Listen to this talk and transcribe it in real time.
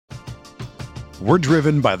We're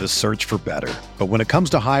driven by the search for better. But when it comes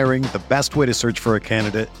to hiring, the best way to search for a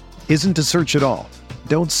candidate isn't to search at all.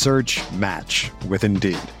 Don't search, match with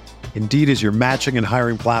Indeed. Indeed is your matching and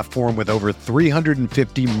hiring platform with over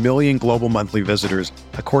 350 million global monthly visitors,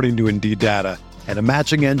 according to Indeed data, and a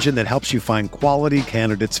matching engine that helps you find quality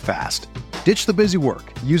candidates fast. Ditch the busy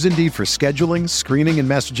work. Use Indeed for scheduling, screening, and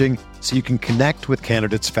messaging so you can connect with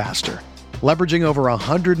candidates faster. Leveraging over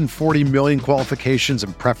 140 million qualifications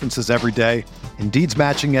and preferences every day, Indeed's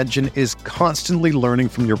matching engine is constantly learning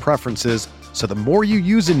from your preferences, so the more you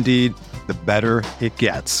use Indeed, the better it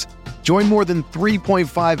gets. Join more than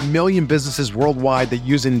 3.5 million businesses worldwide that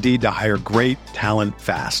use Indeed to hire great talent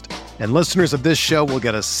fast. And listeners of this show will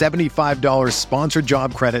get a $75 sponsored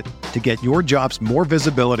job credit to get your jobs more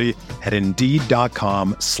visibility at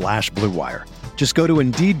Indeed.com/Blue Wire. Just go to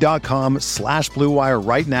Indeed.com/Blue Wire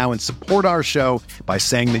right now and support our show by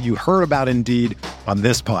saying that you heard about Indeed on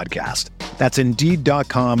this podcast. That's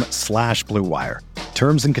Indeed.com/Blue Wire.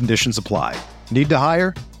 Terms and conditions apply. Need to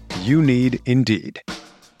hire? You need Indeed.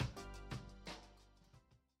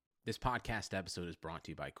 This podcast episode is brought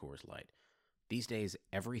to you by Coors Light. These days,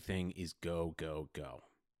 everything is go, go, go.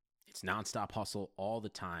 It's nonstop hustle all the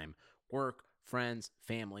time. Work, friends,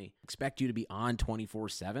 family, expect you to be on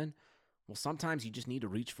 24/7. Well, sometimes you just need to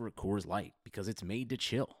reach for a Coors Light because it's made to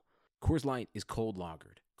chill. Coors Light is cold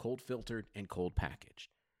lagered, cold filtered, and cold packaged.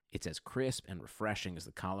 It's as crisp and refreshing as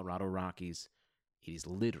the Colorado Rockies. It is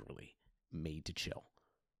literally made to chill.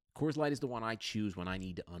 Coors Light is the one I choose when I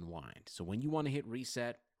need to unwind. So when you want to hit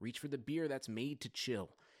reset, reach for the beer that's made to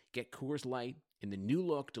chill. Get Coors Light in the new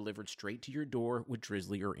look delivered straight to your door with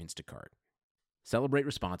Drizzly or Instacart. Celebrate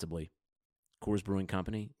responsibly. Coors Brewing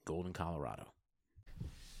Company, Golden, Colorado.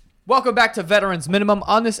 Welcome back to Veterans Minimum.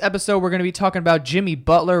 On this episode, we're going to be talking about Jimmy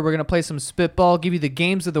Butler. We're going to play some spitball, give you the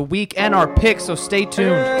games of the week and our picks, so stay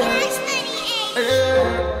tuned.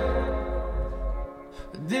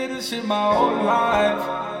 Did this shit my whole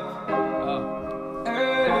life.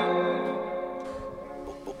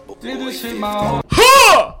 Did this shit my whole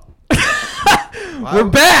We're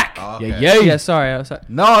back! Okay. Yeah, sorry. I was sorry.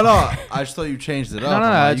 No, I just thought you changed it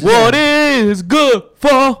up. No, What is good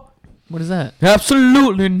for? What is that?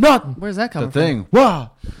 Absolutely nothing. Where's that the coming from? thing?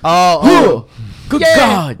 Wow. Oh. Good Yeah.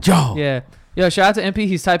 God, Joe. Yeah. Yo, shout out to MP.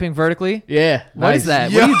 He's typing vertically. Yeah. What is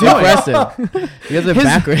that? Yo. What are you doing? Impressive. He has it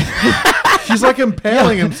backwards. He's like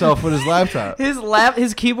impaling himself with his laptop.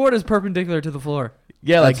 His keyboard is perperpendicular to the floor.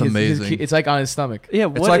 Yeah, That's like amazing. it's like on his stomach. Yeah,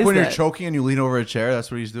 It's what like is when that? you're choking and you lean over a chair. That's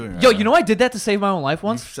what he's doing. Right Yo, now. you know I did that to save my own life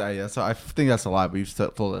once? I think that's a lie, but you've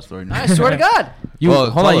told that story. I swear to God.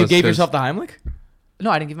 Hold on, you gave us, yourself the Heimlich? No,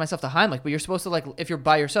 I didn't give myself the Heimlich, but you're supposed to, like, if you're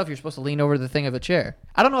by yourself, you're supposed to lean over the thing of a chair.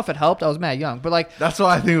 I don't know if it helped. I was mad young, but, like, That's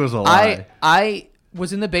why I think it was a lie. I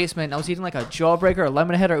was in the basement, and I was eating, like, a Jawbreaker or a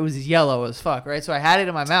Lemonhead, or it was yellow as fuck, right? So I had it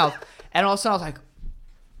in my mouth, and all of a sudden I was like,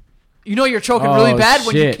 you know you're choking really bad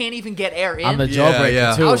when you shit. can't even get air in? On the Yeah, jawbreaker,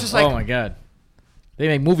 yeah. too. I was just like- oh, my God. They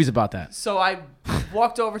make movies about that. So I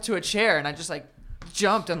walked over to a chair, and I just, like,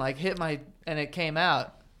 jumped and, like, hit my, and it came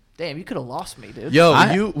out. Damn, you could have lost me, dude. Yo,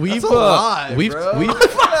 That's a lie, bro.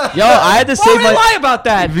 Yo, I had to Why save would I my. lie about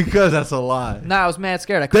that? Because that's a lie. Nah, I was mad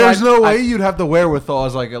scared. There's no way you'd have the wherewithal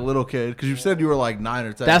as like a little kid because you said you were like 9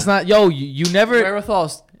 or 10. That's not. Yo, you never.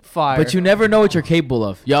 Wherewithal's fire. But you never know what you're capable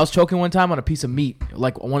of. Yo, I was choking one time on a piece of meat,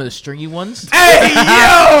 like one of the stringy ones. Hey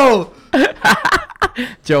yo!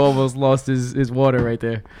 Joe almost lost his water right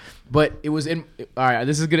there. But it was in. All right,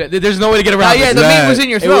 this is good. There's no way to get around. Oh, yeah, this. the meat was in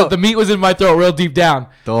your throat. The meat was in my throat, real deep down.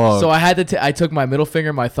 Dog. So I had to. I took my middle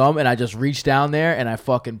finger, my thumb, and I just reached down there and I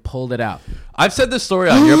fucking pulled it out. I've said this story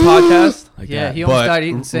on your podcast. Like Yeah, that. he almost but died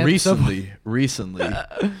eating sand. recently,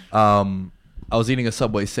 I was eating a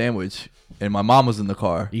Subway sandwich, and my mom was in the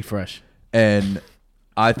car, Eat fresh. and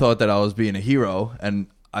I thought that I was being a hero, and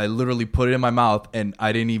I literally put it in my mouth, and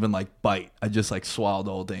I didn't even like bite. I just like swallowed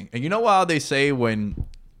the whole thing. And you know how they say when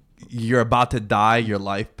you're about to die, your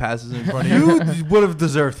life passes in front of you? You would have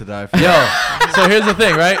deserved to die. Yo, so here's the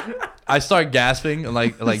thing, right? I start gasping, and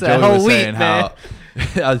like that Joey whole was wheat, saying man. how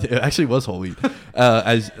it actually was whole wheat.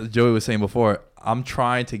 As Joey was saying before, I'm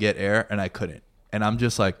trying to get air and I couldn't, and I'm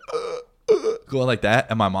just like going like that.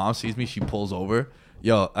 And my mom sees me, she pulls over.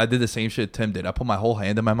 Yo, I did the same shit Tim did. I put my whole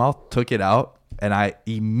hand in my mouth, took it out, and I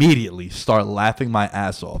immediately start laughing my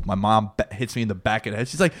ass off. My mom hits me in the back of the head.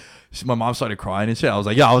 She's like, my mom started crying and shit. I was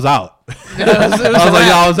like, yo, I was out. I was like,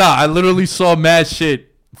 yo, I was out. I literally saw mad shit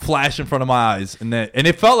flash in front of my eyes, and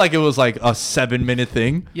it felt like it was like a 7-minute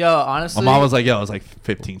thing. Yo, honestly. My mom was like, yo, it was like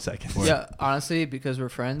 15 seconds. Yeah, honestly, because we're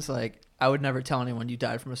friends, like, I would never tell anyone you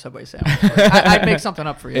died from a Subway sandwich. Like, I'd make something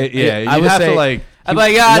up for you. Yeah, I you would have to say- like. I'd be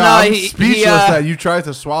like, I'm he speechless that you tried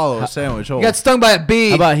to swallow a sandwich whole. he got stung by a bee.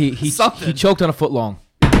 How about he Something. choked on a foot long?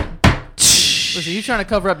 Listen, you trying to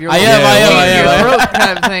cover up your I little am, your throat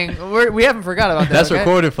kind of thing. We haven't forgot about that. That's okay?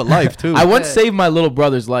 recorded for life too. I once Yeah. saved my little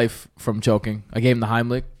brother's life from choking. I gave him the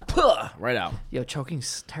Heimlich. Right out. Yo,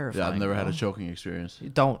 choking's terrifying. Yeah, I've never had bro. a choking experience. You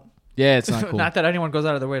don't. Yeah, it's not cool. Not that anyone goes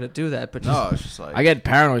out of their way to do that, but No, it's just like I get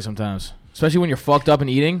paranoid sometimes, especially when you're fucked up and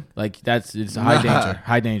eating. Like it's a high Nah. danger.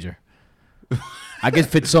 High danger. I can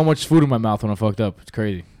fit so much food in my mouth when I'm fucked up. It's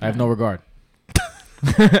crazy. I have no regard.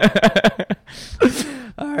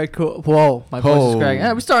 all right, cool. Whoa, my voice is cracking.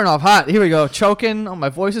 Yeah, we're starting off hot. Here we go. Choking. Oh, my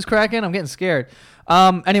voice is cracking. I'm getting scared.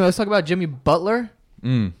 Anyway, let's talk about Jimmy Butler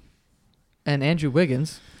Mm. and Andrew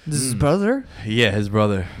Wiggins. This is his brother, Yeah, his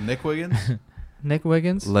brother. Nick Wiggins, Nick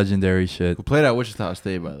Wiggins. Legendary shit. who played at Wichita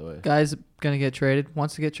State, by the way. Guy's gonna get traded.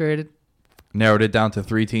 Wants to get traded. Narrowed it down to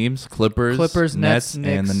 3 teams: Clippers, Nets, and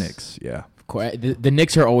the Knicks. Knicks. Yeah. The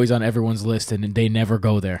Knicks are always on everyone's list, and they never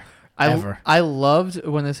go there. Ever. I loved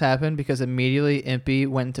when this happened because immediately Impy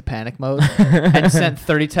went into panic mode and sent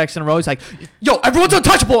 30 texts in a row. He's like, "Yo, everyone's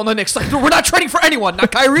untouchable on the Knicks. Like, we're not trading for anyone.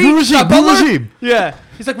 Not Kyrie, not Butler." Yeah.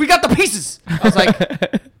 He's like, "We got the pieces." I was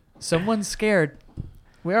like, "Someone's scared."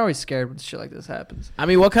 We're always scared when shit like this happens. I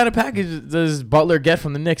mean, what kind of package does Butler get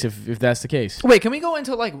from the Knicks if that's the case? Wait, can we go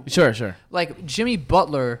into Sure. like Jimmy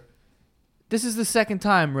Butler? This is the second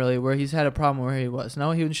time really where he's had a problem where he was.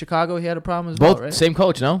 No, he was in Chicago. He had a problem as Both well, right? same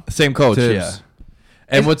coach, no? Same coach. Tibbs. Yeah.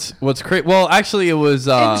 And what's crazy? Well, actually, it was.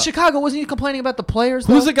 in Chicago, wasn't he complaining about the players?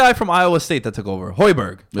 Who's though? the guy from Iowa State that took over?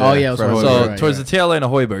 Hoiberg. Oh, yeah, it was Fred Hoiberg. So Hoiberg. Right, towards right. the tail end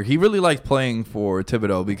of Hoiberg, he really liked playing for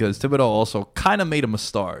Thibodeau because Thibodeau also kind of made him a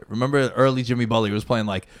star. Remember early Jimmy Butler he was playing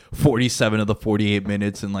like 47 of the 48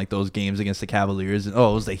 minutes in like those games against the Cavaliers. And, it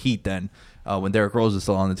was the Heat then when Derrick Rose was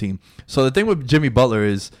still on the team. So the thing with Jimmy Butler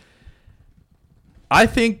is I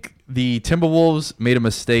think the Timberwolves made a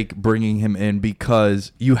mistake bringing him in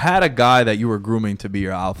because you had a guy that you were grooming to be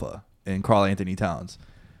your alpha in Karl Anthony Towns.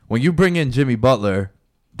 When you bring in Jimmy Butler,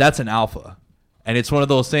 that's an alpha. And it's one of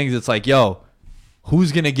those things, it's like, yo,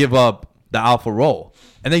 who's going to give up the alpha role?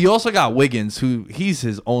 And then you also got Wiggins, who he's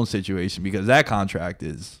his own situation because that contract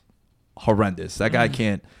is horrendous. That guy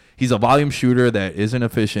can't, he's a volume shooter that isn't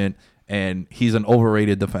efficient, and he's an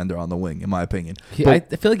overrated defender on the wing, in my opinion. I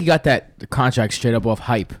feel like he got that contract straight up off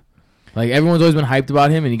hype. Like, everyone's always been hyped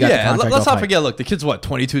about him, and he got the contract let's off not hype. forget, look, the kid's what,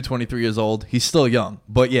 22, 23 years old. He's still young.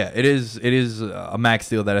 But yeah, it is a max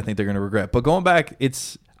deal that I think they're going to regret. But going back,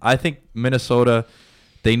 I think Minnesota,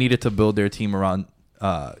 they needed to build their team around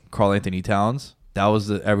Karl Anthony Towns. That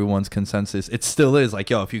was everyone's consensus. It still is. Like,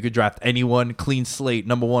 yo, if you could draft anyone, clean slate,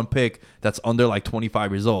 number 1 pick that's under like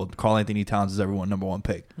 25 years old, Karl Anthony Towns is everyone number 1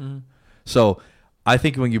 pick. Mm-hmm. So I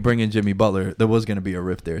think when you bring in Jimmy Butler, there was going to be a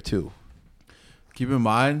rift there too. Keep in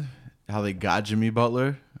mind how they got Jimmy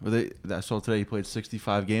Butler. I saw today he played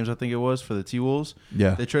 65 games, I think it was, for the T-Wolves.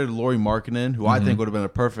 Yeah. They traded Lauri Markkanen, who I think would have been a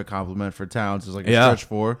perfect compliment for Towns as like a Yeah. stretch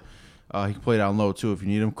four. He can play down low too if you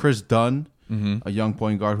need him. Chris Dunn, a young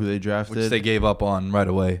point guard who they drafted. Which they gave up on right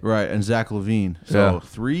away. Right, and Zach LaVine. So Yeah.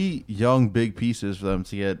 3 young big pieces for them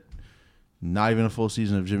to get not even a full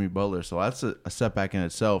season of Jimmy Butler. So that's a setback in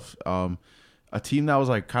itself. A team that was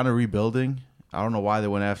like kind of rebuilding. I don't know why they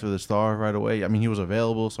went after the star right away. I mean, he was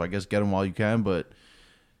available, so I guess get him while you can. But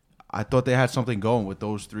I thought they had something going with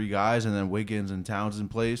those 3 guys and then Wiggins and Towns in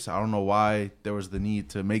place. I don't know why there was the need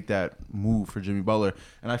to make that move for Jimmy Butler.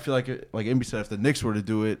 And I feel like Imby said, if the Knicks were to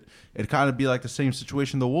do it, it'd kind of be like the same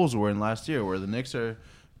situation the Wolves were in last year, where the Knicks are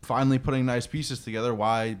finally putting nice pieces together.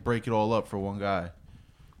 Why break it all up for one guy?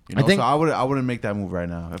 You know, so I wouldn't make that move right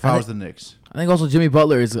now if I was the Knicks. I think also Jimmy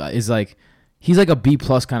Butler is like, he's like a B+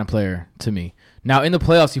 kind of player to me. Now, in the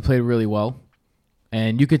playoffs, he played really well.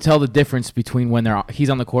 And you could tell the difference between when he's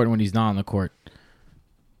on the court and when he's not on the court.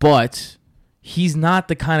 But he's not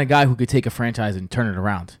the kind of guy who could take a franchise and turn it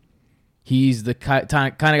around. He's the kind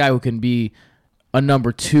of guy who can be a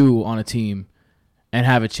number 2 on a team and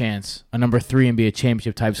have a chance, a number 3 and be a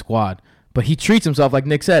championship type squad. But he treats himself, like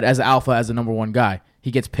Nick said, as alpha, as the number 1 guy. He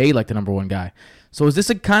gets paid like the number 1 guy. So is this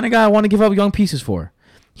the kind of guy I want to give up young pieces for?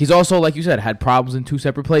 He's also, like you said, had problems in 2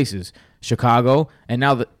 separate places, Chicago, and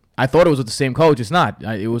now I thought it was with the same coach. It's not.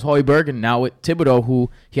 It was Hoiberg, and now with Thibodeau, who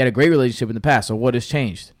he had a great relationship in the past. So what has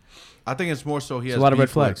changed? I think it's more so he has a lot of red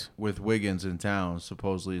beef flags with Wiggins and Towns,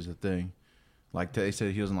 supposedly, is a thing. Like, they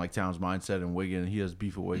said he doesn't like Towns' mindset, and he has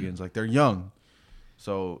beef with Wiggins. Like, they're young.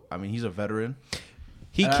 So, I mean, he's a veteran.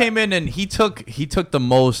 He came in and he took the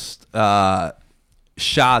most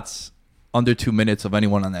shots under 2 minutes of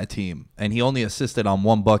anyone on that team, and he only assisted on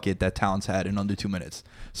 1 bucket that Towns had in under 2 minutes.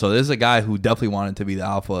 So this is a guy who definitely wanted to be the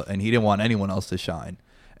alpha, and he didn't want anyone else to shine.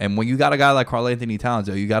 And when you got a guy like Karl Anthony Towns,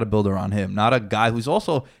 you got to build around him, not a guy who's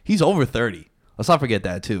also he's over 30. Let's not forget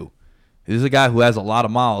that too. He's a guy who has a lot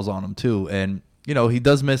of miles on him too, and he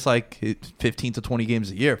does miss like 15 to 20 games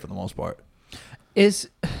a year for the most part. Is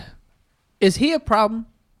he a problem?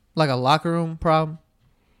 Like a locker room problem?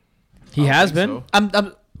 He has been. So.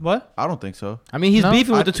 I'm what? I don't think so. I mean, he's No,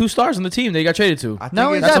 beefing with the 2 stars on the team they got traded to. I think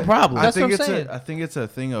No, it's- that's a problem. That's I think what I'm saying. I think it's a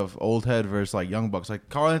thing of old head versus like young bucks. Like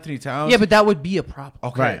Karl Anthony Towns. Yeah, but that would be a problem.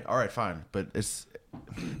 okay, Right. all right, fine. But it's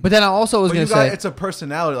But then I also was but gonna you got, say it's a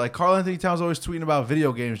personality. Like Karl Anthony Towns always tweeting about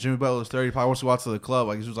video games. Jimmy Butler's 30, probably wants to go out to the club.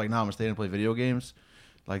 Like he was like, "Nah, I'm gonna stay and play video games."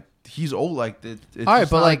 Like he's old. Like it's all right,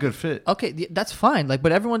 just but not like a good fit. Okay, that's fine. Like,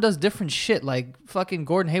 but everyone does different shit. Like fucking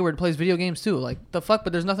Gordon Hayward plays video games too. Like the fuck,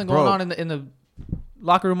 but there's nothing going Bro. on in the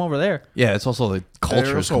locker room over there. Yeah, it's also the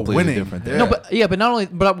culture is also completely winning. different. Yeah. There. No, but not only.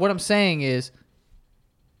 But what I'm saying is,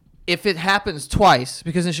 if it happens twice,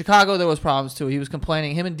 because in Chicago there was problems too. He was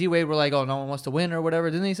complaining. Him and D Wade were like, "Oh, no one wants to win" or whatever.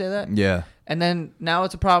 Didn't he say that? Yeah. And then now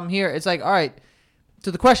it's a problem here. It's like, all right. So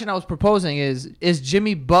the question I was proposing is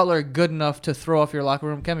Jimmy Butler good enough to throw off your locker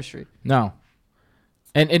room chemistry? No.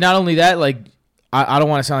 And not only that, like, I don't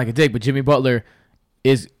want to sound like a dick, but Jimmy Butler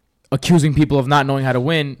is accusing people of not knowing how to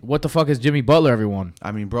win. What the fuck is Jimmy Butler, everyone?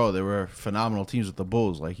 I mean, bro, they were phenomenal teams with the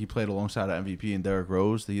Bulls. Like he played alongside of MVP and Derrick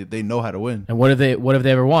Rose. They know how to win. And what have they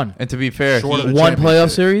ever won? And to be fair, Short he of the One playoff championship.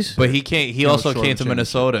 series? But he can't. He He was also short came of to championship.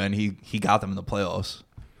 Minnesota and he got them in the playoffs.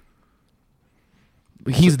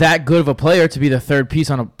 He's that good of a player to be the third piece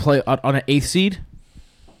on an 8th seed?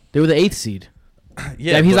 They were the 8th seed.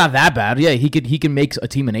 Yeah, he's but- not that bad. Yeah, he can make a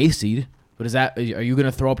team an 8th seed. But are you going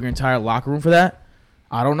to throw up your entire locker room for that?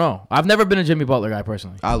 I don't know. I've never been a Jimmy Butler guy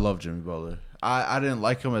personally. I love Jimmy Butler. I didn't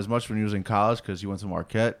like him as much when he was in college because he went to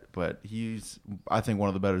Marquette, but he's I think one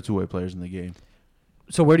of the better two-way players in the game.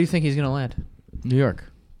 So where do you think he's gonna land? New York.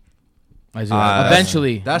 Eventually.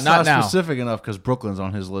 Eventually. That's not not now. specific enough because Brooklyn's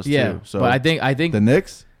on his list Yeah, too. So but I think the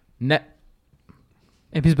Knicks.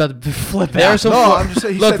 If he's about to flip There are out. some. No, I'm just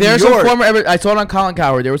saying. He Look, said there are New some York. former. I saw it on Colin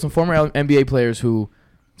Cowherd. There were some former NBA players who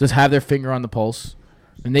just have their finger on the pulse,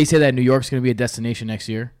 and they say that New York's going to be a destination next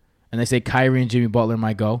year, and they say Kyrie and Jimmy Butler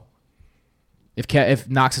might go. If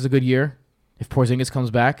Knox has a good year, if Porzingis comes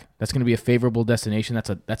back, that's going to be a favorable destination.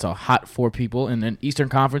 That's a hot 4 people in an Eastern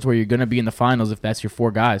Conference where you're going to be in the finals if that's your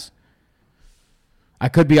 4 guys. I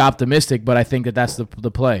could be optimistic, but I think that's the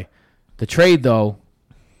play. The trade, though,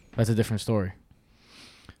 that's a different story.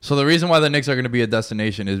 So the reason why the Knicks are going to be a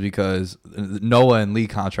destination is because Noah and Lee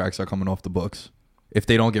contracts are coming off the books. If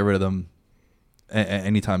they don't get rid of them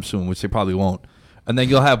anytime soon, which they probably won't, and then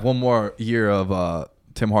you'll have one more year of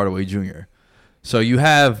Tim Hardaway Jr. So you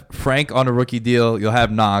have Frank on a rookie deal. You'll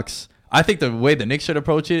have Knox. I think the way the Knicks should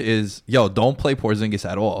approach it is, don't play Porzingis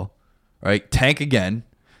at all, right? Tank again.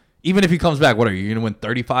 Even if he comes back, what are you going to win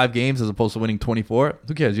 35 games as opposed to winning 24?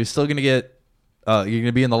 Who cares? You're still going to get. You're going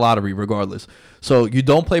to be in the lottery regardless. So you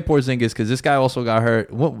don't play Porzingis because this guy also got hurt.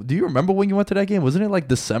 Do you remember when you went to that game? Wasn't it like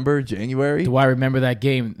December, January? Do I remember that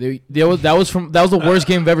game? That was the worst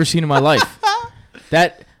game I've ever seen in my life.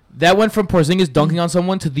 That went from Porzingis dunking on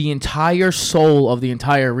someone to the entire soul of the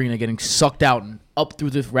entire arena getting sucked out and up through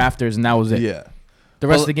the rafters, and that was it. Yeah. The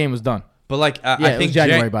rest of the game was done. But like I it was think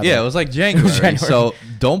January, by the way. it was like January. January. So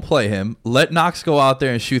don't play him. Let Knox go out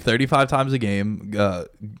there and shoot 35 times a game.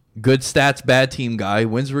 Good stats, bad team guy,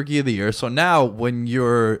 wins Rookie of the Year. So now when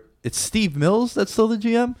it's Steve Mills that's still the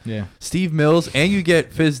GM. Yeah. Steve Mills, and you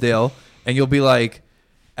get Fizdale, and you'll be like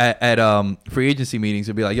at free agency meetings,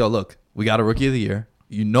 you'll be like, yo, look, we got a Rookie of the Year.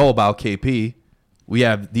 You know about KP. We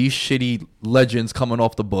have these shitty legends coming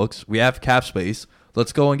off the books. We have cap space.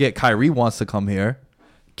 Let's go and get Kyrie wants to come here.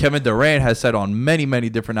 Kevin Durant has said on many, many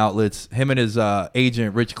different outlets, him and his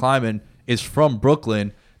agent, Rich Kleiman, is from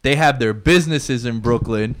Brooklyn. They have their businesses in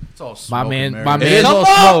Brooklyn. It's all My smoke man, and my mirrors. It is man, all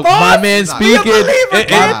smoke. my man Nah,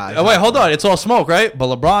 speaking. Wait, hold on. It's all smoke, right? But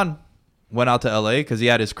LeBron went out to LA because he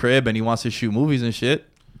had his crib and he wants to shoot movies and shit.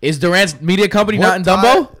 Is Durant's media company What not in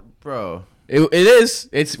Dumbo? time- bro? It is.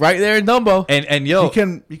 It's right there in Dumbo. And yo,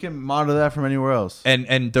 You can monitor that from anywhere else.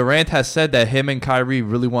 and Durant has said that him and Kyrie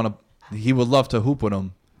really want to. He would love to hoop with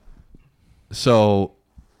him. So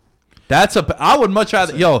I would much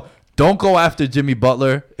rather don't go after Jimmy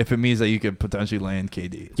Butler if it means that you could potentially land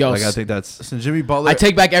KD. Yo, I think that's Listen, Jimmy Butler I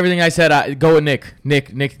take back everything I said. Go with Nick. Nick.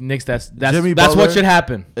 That's Jimmy that's Butler what should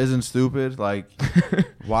happen. isn't stupid. Like,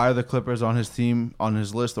 why are the Clippers on his team on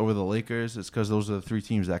his list over the Lakers? It's because those are the 3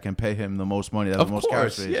 teams that can pay him the most money, that have of the most cap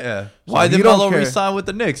course, space. yeah. So Why he did don't Melo care. resign with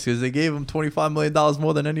the Knicks? Because they gave him $25 million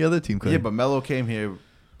more than any other team could. Yeah, but Melo came here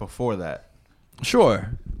before that.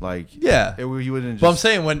 Sure, Like, Yeah. he wouldn't just. But I'm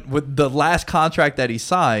saying with the last contract that he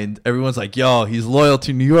signed, everyone's like, yo, he's loyal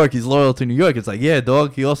to New York. He's loyal to New York. It's like, yeah,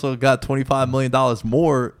 dog, he also got $25 million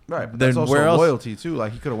more right, but than that's also where else. loyalty, too.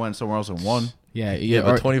 Like, he could have went somewhere else and won. Yeah, Yeah,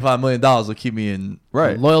 but $25 million will keep me in.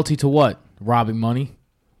 Right. Loyalty to what? Robbing money.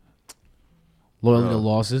 Loyalty to Bro.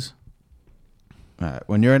 losses. All right.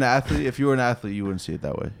 When you're an athlete, if you were an athlete, you wouldn't see it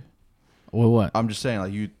that way. Or what? I'm just saying,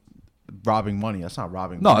 like, you robbing money. That's not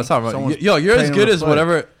robbing No, money. it's not right. Someone's Yo, you're as paying good him to as play.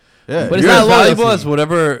 whatever. Yeah. But it's You're not as valuable loyalty. as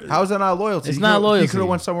whatever. How is that not loyalty? It's He not could- loyalty. He could have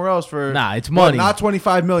went somewhere else for. Nah, it's Well, money. not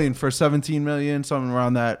 25 million for 17 million, something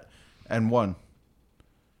around that, and won.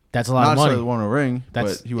 That's a lot Not of necessarily money. won a ring,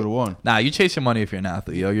 That's- but he would have won. Nah, you chase your money if you're an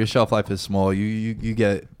athlete. Yo, your shelf life is small. You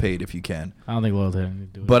get paid if you can. I don't think loyalty has anything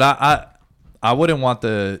to do with it. But I wouldn't want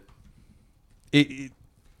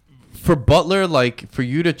for Butler, like for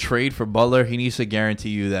you to trade for Butler, he needs to guarantee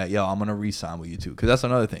you that, yo, I'm gonna re-sign with you too. Because that's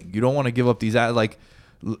another thing. You don't want to give up these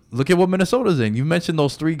look at what Minnesota's in. You mentioned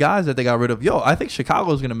those 3 guys that they got rid of. Yo, I think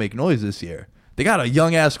Chicago's gonna make noise this year. They got a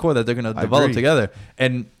young ass core that they're gonna develop agree. together.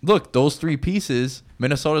 And look, those 3 pieces,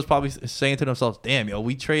 Minnesota's probably saying to themselves, "Damn, yo,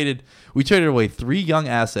 we traded away 3 young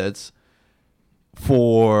assets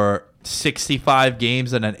for 65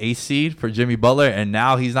 games and an ace seed for Jimmy Butler, and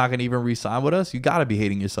now he's not gonna even re-sign with us. You gotta be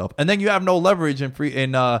hating yourself. And then you have no leverage at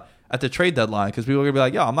the trade deadline because people are gonna be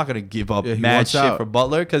like, yo, I'm not gonna give up Yeah, he mad wants shit out. for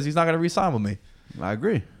Butler because he's not gonna re-sign with me. I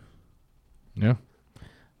agree. Yeah.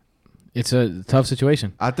 It's a tough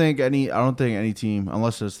situation. I don't think any team,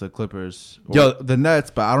 unless it's the Clippers, or Yo. the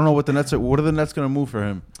Nets. But I don't know what the Nets are. What are the Nets going to move for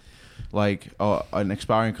him? Like an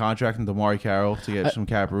expiring contract and DeMar Carroll to get some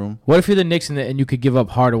cap room. What if you're the Knicks and you could give up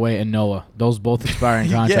Hardaway and Noah? Those both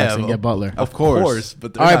expiring contracts and well, get Butler. Of course.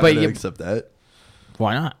 but they're All right, not but gonna you- accept that.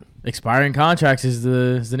 Why not? Expiring contracts is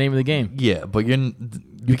the name of the game. Yeah, but You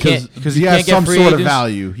because can't Because you he has can't get some free sort of agents.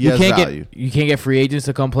 value. He You has can't value. you can't get free agents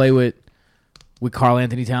to come play with Karl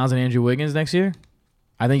Anthony Towns and Andrew Wiggins next year.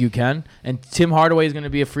 I think you can. And Tim Hardaway is going to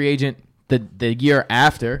be a free agent the year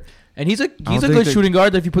after. And he's a think good they- shooting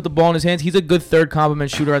guard. If you put the ball in his hands, he's a good third complement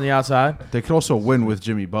shooter on the outside. They could also win with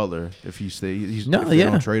Jimmy Butler if he stays. No, if they yeah.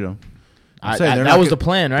 don't trade him. I'm I- saying I- they're that not was go- the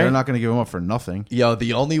plan, right? They're not going to give him up for nothing. Yo,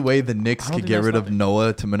 the only way the Knicks I don't could think get that's rid of nothing.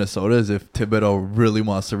 Noah to Minnesota is if Thibodeau really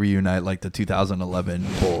wants to reunite like the 2011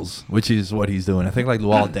 Bulls, which is what he's doing. I think like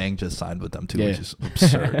Luol Deng just signed with them too, Yeah. which is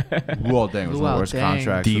absurd. Luol Deng was one of Luol the worst Deng.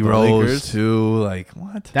 contracts. D with the Rose Lakers. too, like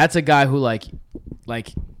what? That's a guy who like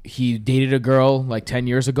he dated a girl like 10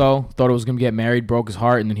 years ago, thought it was going to get married, broke his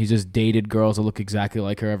heart, and then he's just dated girls that look exactly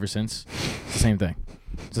like her ever since. It's the same thing.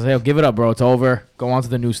 Just hey, give it up, bro. It's over. Go on to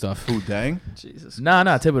the new stuff. Who, Deng? Jesus. Nah, Oh,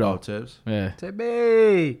 Thibodeau. Tibbs. Yeah.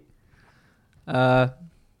 Timmy.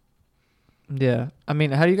 Yeah. I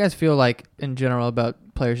mean, how do you guys feel like in general about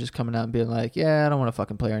players just coming out and being like, yeah, I don't want to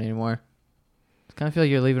fucking play anymore? I kind of feel like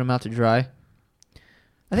you're leaving them out to dry.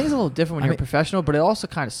 I think it's a little different when I you're mean- a professional, but it also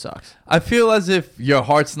kind of sucks. I feel as if your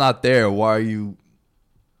heart's not there. Why are you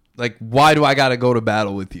like? Why do I got to go to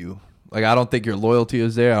battle with you? Like I don't think your loyalty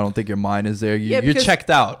is there. I don't think your mind is there. Yeah, You're because- checked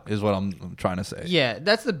out, is what I'm trying to say. Yeah,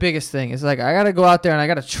 that's the biggest thing. It's like I got to go out there and I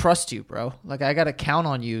got to trust you, bro. Like I got to count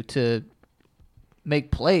on you to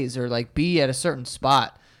make plays or like be at a certain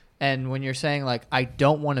spot. And when you're saying like I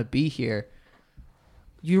don't want to be here,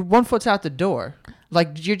 you're 1 foot's out the door.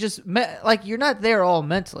 Like you're just like you're not there all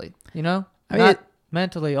mentally, you know? I mean, Not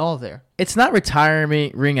mentally all there. It's not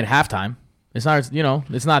retiring ring at halftime. It's not,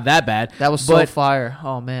 it's not that bad. That was so But fire.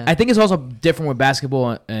 Oh man. I think it's also different with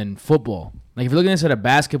basketball and football. Like if you're looking at this at a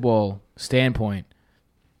basketball standpoint,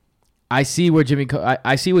 I see where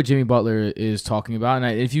I see what Jimmy Butler is talking about,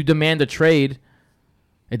 and if you demand a trade,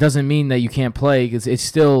 it doesn't mean that you can't play because it's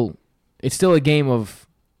still a game of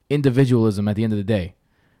individualism at the end of the day.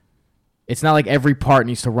 It's not like every part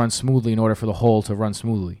needs to run smoothly in order for the whole to run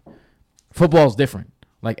smoothly. Football is different.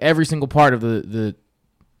 Like every single part of the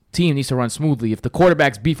team needs to run smoothly. If the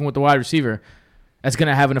quarterback's beefing with the wide receiver, that's going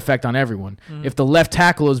to have an effect on everyone. If the left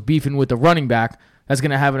tackle is beefing with the running back, that's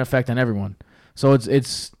going to have an effect on everyone. So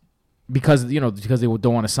it's because they don't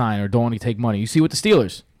want to sign or don't want to take money. You see with the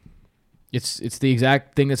Steelers, it's the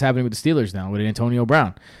exact thing that's happening with the Steelers now with Antonio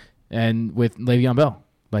Brown and with Le'Veon Bell.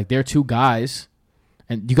 Like they're two guys,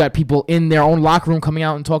 and you got people in their own locker room coming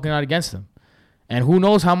out and talking out against them. And who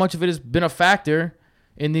knows how much of it has been a factor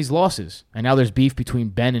in these losses. And now there's beef between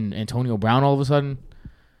Ben and Antonio Brown all of a sudden.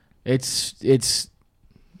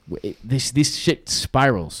 This shit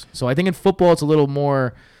spirals. So I think in football it's a little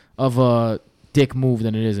more of a dick move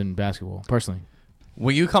than it is in basketball, personally.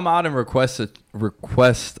 When you come out and request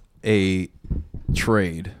a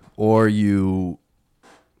trade, or you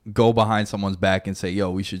go behind someone's back and say, yo,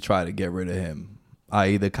 we should try to get rid of him,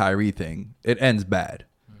 i.e. the Kyrie thing, it ends bad.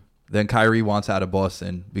 then Kyrie wants out of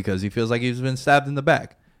Boston because he feels like he's been stabbed in the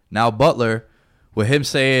back. Now Butler, with him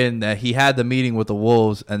saying that he had the meeting with the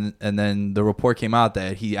Wolves, and then the report came out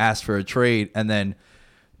that he asked for a trade, and then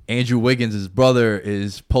Andrew Wiggins, his brother,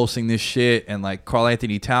 is posting this shit, and like Karl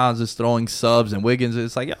Anthony Towns is throwing subs, and Wiggins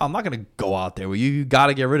is like, I'm not gonna go out there with you. You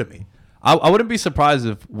gotta get rid of me. I wouldn't be surprised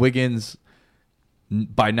if Wiggins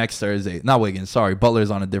by next Thursday,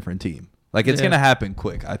 Butler's on a different team. Like it's gonna happen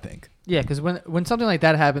quick, I think. Yeah, because when something like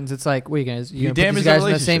that happens, it's like, wait, you gonna put damage these the guys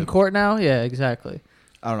in the same relationship. court now? Yeah, exactly.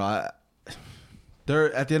 I don't know.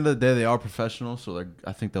 They're at the end of the day, they are professionals, so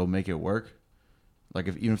I think they'll make it work. Like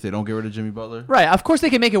even if they don't get rid of Jimmy Butler, Right. Of course they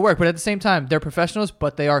can make it work, but at the same time, they're professionals,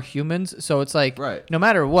 but they are humans. So it's like, Right. no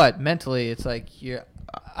matter what, mentally, it's like,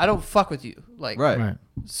 I don't fuck with you. Like, right?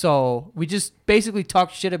 So we just basically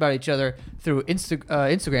talk shit about each other through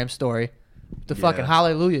Instagram story, the fucking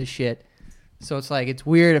hallelujah shit. So it's like, it's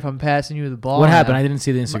weird if I'm passing you the ball. What happened? I didn't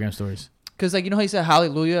see the Instagram stories. Because like, you know how he said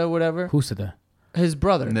hallelujah or whatever? Who said that? His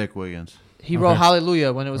brother. Nick Wiggins. He wrote Okay.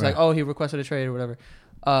 hallelujah when it was Right. like, oh, he requested a trade or whatever.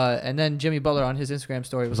 And then Jimmy Butler on his Instagram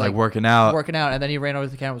story It was was like working out. and then he ran over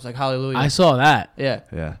to the camera and was like, hallelujah. I saw that. Yeah.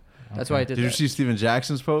 Yeah. That's why I did Did you that. see Steven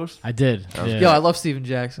Jackson's post? I did. was Yeah. Yo, I love Steven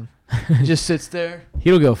Jackson. He just sits there.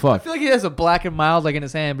 He don't give a I fuck. feel like he has a black and mild like in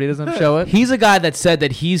his hand, but he doesn't show it. He's a guy that said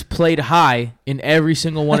that he's played high in every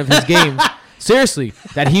single one of his games. Seriously,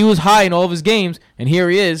 that he was high in all of his games, and here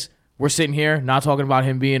he is. We're sitting here not talking about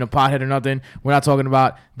him being a pothead or nothing. We're not talking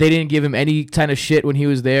about they didn't give him any kind of shit when he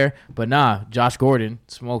was there. But nah, Josh Gordon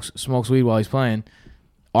smokes weed while he's playing.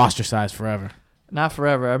 Ostracized forever. Not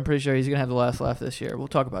forever. I'm pretty sure he's gonna have the last laugh this year. We'll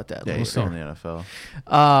talk about that. Yeah, later. he's still in the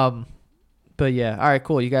NFL. But yeah, all right,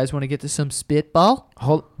 cool. You guys want to get to some spitball?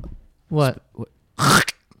 Hold. What?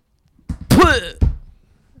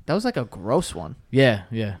 That was like a gross one. Yeah.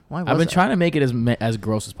 Why was I've been that? trying to make it as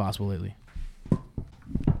gross as possible lately.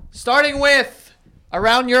 Starting with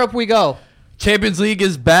around Europe we go. Champions League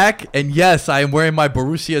is back, and yes, I am wearing my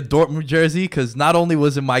Borussia Dortmund jersey because not only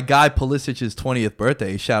was it my guy Pulisic's 20th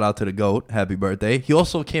birthday, shout out to the GOAT, happy birthday, he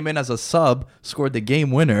also came in as a sub, scored the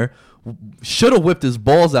game winner, should have whipped his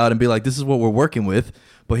balls out and be like, this is what we're working with,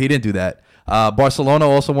 but he didn't do that. Barcelona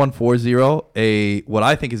also won 4-0, what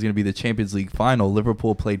I think is going to be the Champions League final.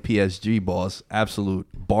 Liverpool played PSG, boss. Absolute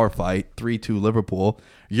bar fight, 3-2 Liverpool.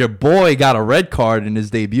 Your boy got a red card in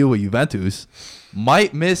his debut with Juventus.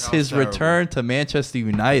 Might miss his terrible. return to Manchester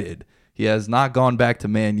United. He has not gone back to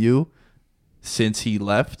Man U since he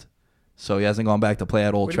left, so he hasn't gone back to play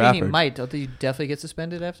at Old What do you mean Trafford. he might? Don't you definitely get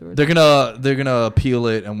suspended afterwards? They're gonna appeal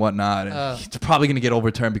it and whatnot. And It's probably gonna get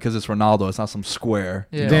overturned because it's Ronaldo. It's not some square.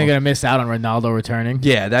 Yeah. They're gonna miss out on Ronaldo returning.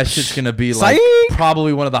 Yeah, that shit's gonna be like Psych!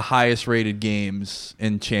 probably one of the highest rated games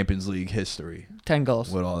in Champions League history 10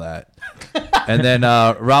 goals. with all that. And then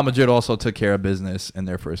Real Madrid also took care of business in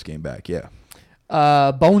their first game back. Yeah.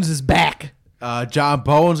 Bones is back. John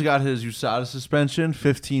Bones got his USADA suspension,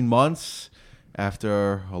 15 months.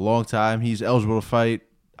 After a long time, he's eligible to fight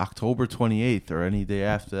October 28th or any day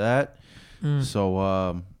after that. So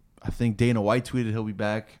I think Dana White tweeted he'll be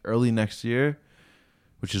back early next year,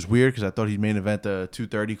 which is weird because I thought he'd main event the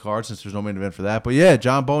 230 card since there's no main event for that. But yeah,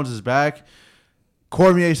 John Bones is back.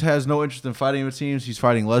 Cormier has no interest in fighting with teams. He's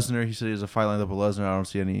fighting Lesnar. He said he has a fight lined up with Lesnar. I don't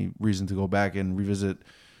see any reason to go back and revisit,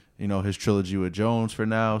 his trilogy with Jones for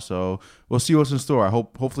now. So we'll see what's in store.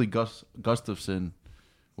 Hopefully Gustafsson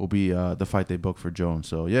will be the fight they booked for Jones.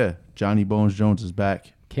 So yeah, Johnny Bones Jones is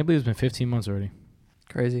back. Can't believe it's been 15 months already.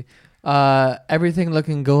 Crazy. Everything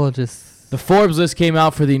looking gorgeous. The Forbes list came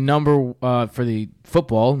out for the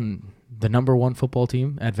football, the number one football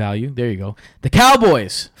team at value. There you go. The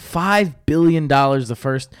Cowboys, $5 billion, the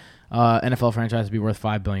first NFL franchise to be worth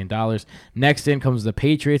 $5 billion. Next in comes the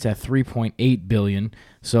Patriots at $3.8 billion.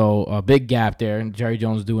 So a big gap there, and Jerry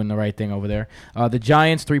Jones doing the right thing over there. The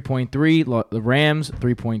Giants, 3.3, the Rams,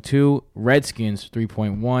 3.2, Redskins,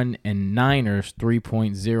 3.1, and Niners,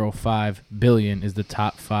 3.05 billion is the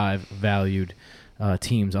top 5 valued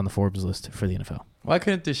teams on the Forbes list for the NFL. Why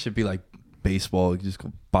couldn't this shit be like baseball? You just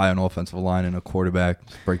go buy an offensive line and a quarterback,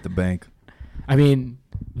 just break the bank. I mean,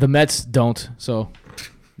 the Mets don't, so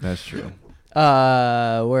That's true.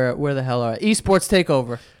 Where the hell are esports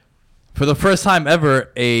takeover? For the first time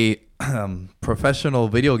ever, a professional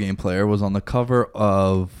video game player was on the cover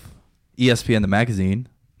of ESPN, the magazine,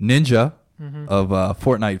 Ninja of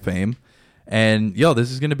Fortnite fame. And,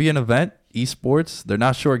 this is going to be an event, esports. They're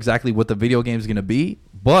not sure exactly what the video game is going to be,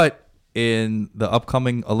 but in the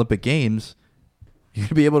upcoming Olympic Games, you're going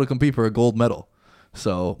to be able to compete for a gold medal.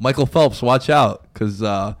 So, Michael Phelps, watch out, because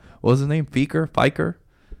what was his name? Faker?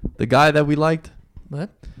 The guy that we liked? What?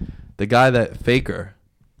 The guy that Faker.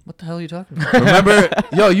 What the hell are you talking about? Remember,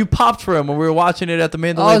 yo, you popped for him when we were watching it at the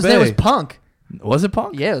Mandalay His Bay. name was Punk. Was it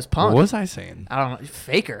Punk? Yeah, it was Punk. What was I saying? I don't know.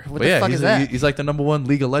 Faker. What But the fuck he's, is that? he's like the #1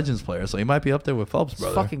 League of Legends player, so he might be up there with Phelps, It's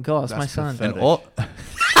brother. fucking goals. My That's son. pathetic. And all,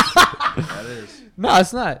 That is. No,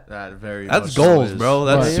 it's not. That very that's much so goals, is. bro.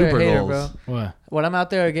 Well, That's you're a super hater, goals. bro. What? When I'm out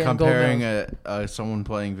there getting Comparing gold medals. someone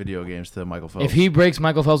playing video games to Michael Phelps. If he breaks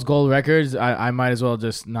Michael Phelps' gold records, I might as well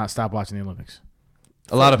just not stop watching the Olympics.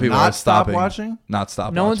 A lot of people not are stopping. watching? Not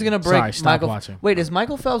stop. No one's watching. gonna break Sorry, stop Michael. watching. Wait, is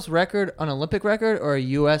Michael Phelps' record an Olympic record or a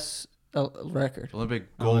U.S. Record?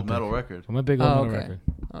 Olympic gold Olympic. medal record. Olympic gold medal okay. record.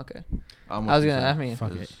 Okay. I'm I was with you, gonna. Sam. I mean,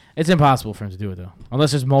 Fuck it. It's impossible for him to do it though,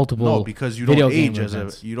 unless there's multiple. No, because you video don't age game as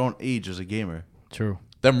events. you don't age as a gamer. True.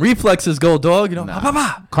 Them reflexes go, dog. You know, Nah. bah,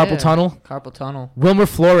 bah, bah. Carpal Yeah. tunnel. carpal tunnel. Wilmer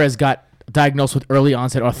Flores got diagnosed with early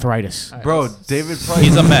onset arthritis. All right, Bro, let's- David Price.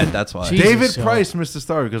 He's a Met. That's why. Jesus, David yo. Price missed the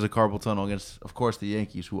start because of carpal tunnel against, of course, the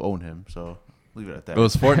Yankees who own him. So leave it at that. It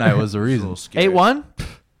was Fortnite was the It's a reason. little scary. 8-1.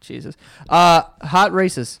 Jesus. Hot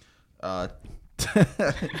races. Uh,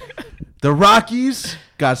 the Rockies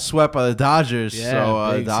got swept by the Dodgers. Yeah,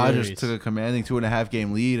 so big Dodgers series. took a commanding 2.5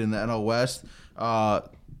 game lead in the NL West.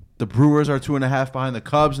 The Brewers are 2.5 behind the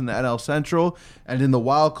Cubs in the NL Central, and in the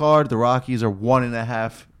wild card, the Rockies are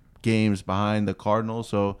 1.5 games behind the Cardinals.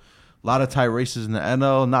 So a lot of tight races in the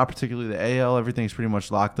NL, not particularly the AL. Everything's pretty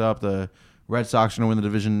much locked up. The Red Sox are going to win the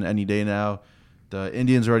division any day now. The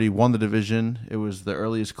Indians already won the division. It was the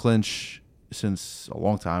earliest clinch since a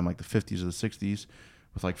long time, like the 50s or the 60s,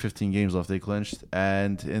 with like 15 games left. They clinched.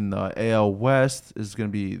 And in the AL West is going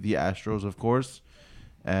to be the Astros, of course,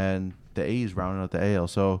 and the A's rounding out the AL.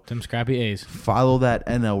 So Them scrappy A's. follow that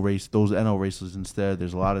NL race, those NL races instead.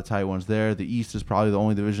 There's a lot of tight ones there. The East is probably the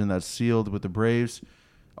only division that's sealed with the Braves.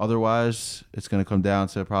 Otherwise, it's going to come down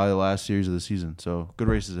to probably the last series of the season. So good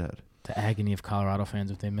races ahead. The agony of Colorado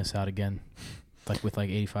fans if they miss out again, like with like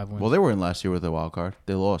 85 wins. Well, they were in last year with the wild card.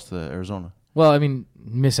 They lost to Arizona. Well, I mean,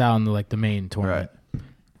 miss out on the main tournament.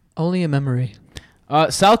 Only a memory.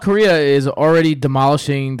 South Korea is already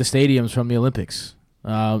demolishing the stadiums from the Olympics.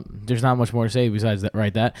 There's not much more to say besides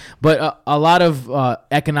that. But a lot of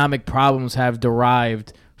economic problems have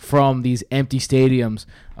derived from these empty stadiums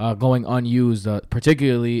going unused,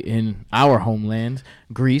 particularly in our homeland,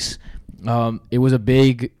 Greece. It was a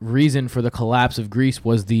big reason for the collapse of Greece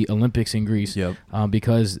was the Olympics in Greece. Yep.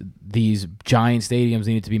 Because these giant stadiums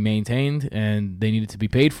needed to be maintained and they needed to be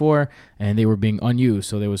paid for, and they were being unused.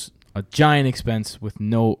 So there was a giant expense with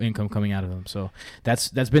no income coming out of them. So that's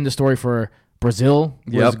been the story for Brazil.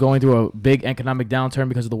 Was Yep. going through a big economic downturn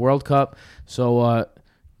because of the World Cup. So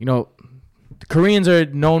the Koreans are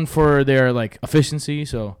known for their efficiency.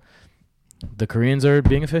 So the Koreans are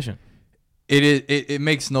being efficient. It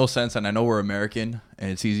makes no sense, and I know we're American,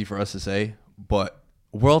 and it's easy for us to say, but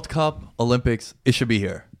World Cup, Olympics, it should be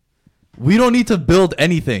here. We don't need to build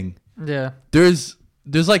anything. Yeah. There's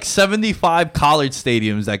like 75 college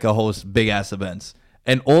stadiums that can host big ass events,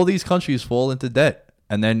 and all these countries fall into debt.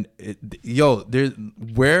 And then, there's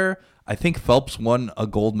where I think Phelps won a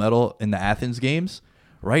gold medal in the Athens Games.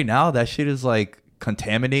 Right now, that shit is like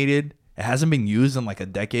contaminated. It hasn't been used in like a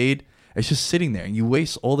decade. It's just sitting there, and you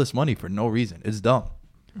waste all this money for no reason. It's dumb.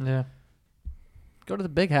 Yeah. Go to the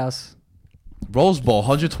big house. Rose Bowl,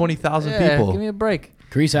 120,000 Yeah, people. give me a break.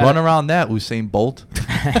 Greece Run around that, Usain Bolt.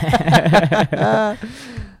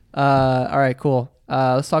 All right, cool.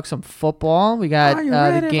 Let's talk some football. We got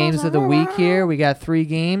the games of the week here. We got 3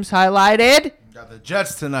 games highlighted. Got the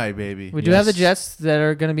Jets tonight, baby. We do have the Yes. Jets that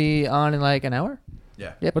are going to be on in like an hour.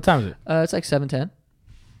 Yeah. Yep. What time is it? It's like 7:10.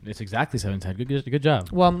 It's exactly 7:10. Good job.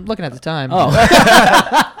 Well, I'm looking at the time. Oh.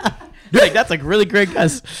 That's a really great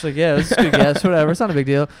guess. It's like, yeah, it's a good guess. Whatever. It's not a big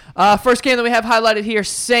deal. First game that we have highlighted here,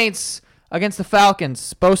 Saints against the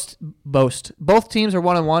Falcons. Both teams are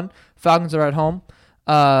 1-1. Falcons are at home.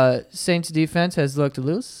 Saints defense has looked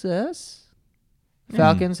loose. Yes.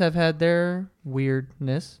 Falcons have had their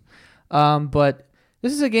weirdness. But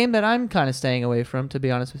this is a game that I'm kind of staying away from, to be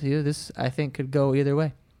honest with you. This, I think, could go either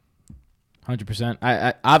way. 100%.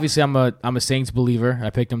 I obviously I'm a Saints believer. I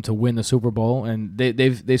picked them to win the Super Bowl, and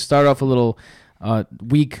they started off a little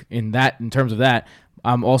weak in terms of that.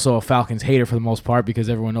 I'm also a Falcons hater for the most part because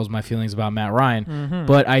everyone knows my feelings about Matt Ryan. Mm-hmm.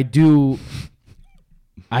 But I do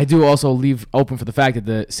also leave open for the fact that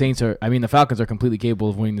the Falcons are completely capable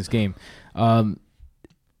of winning this game.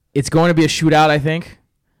 It's going to be a shootout, I think.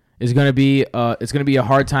 is going to be it's going to be a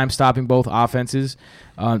hard time stopping both offenses.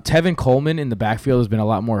 Tevin Coleman in the backfield has been a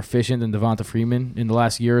lot more efficient than Devonta Freeman in the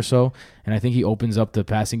last year or so, and I think he opens up the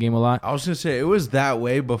passing game a lot. I was gonna say it was that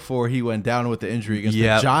way before he went down with the injury against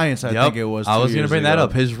the Giants. I think it was. I was gonna bring that ago.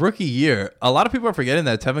 up. His rookie year, a lot of people are forgetting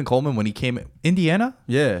that Tevin Coleman, when he came Indiana,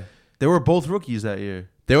 Yeah, they were both rookies that year.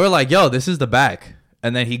 they were like, "Yo, this is the back."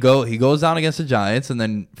 And then he goes down against the Giants, and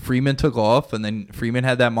then Freeman took off, and then Freeman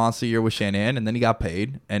had that monster year with Shanahan, and then he got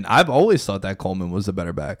paid. And I've always thought that Coleman was the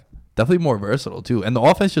better back. Definitely more versatile, too. And the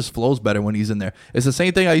offense just flows better when he's in there. It's the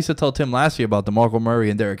same thing I used to tell Tim last year about DeMarco Murray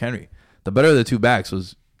and Derrick Henry. The better of the two backs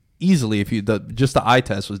was easily, just the eye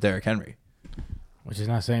test was Derrick Henry. Which is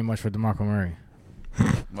not saying much for DeMarco Murray.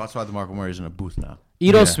 Well, that's why DeMarco Murray's in a booth now.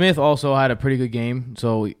 Ito Smith also had a pretty good game,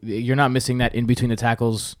 so you're not missing that in between the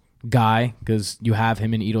tackles guy because you have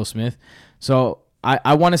him in Ito Smith. So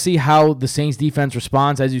I want to see how the Saints defense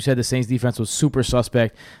responds. As you said, the Saints defense was super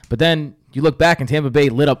suspect, but then you look back and Tampa Bay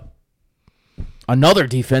lit up another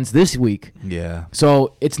defense this week. Yeah.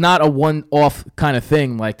 So it's not a one-off kind of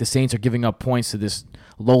thing like the Saints are giving up points to this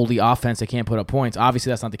lowly offense that can't put up points.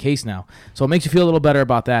 Obviously, that's not the case now. So it makes you feel a little better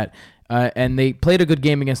about that. And they played a good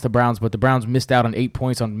game against the Browns, but the Browns missed out on 8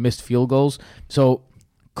 points on missed field goals. So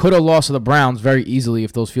could have lost to the Browns very easily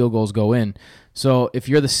if those field goals go in. So if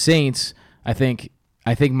you're the Saints, I think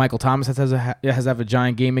Michael Thomas has to have a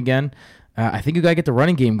giant game again. I think you got to get the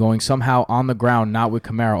running game going somehow on the ground, not with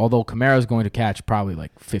Kamara, although Kamara is going to catch probably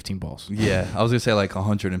like 15 balls. Yeah, I was going to say like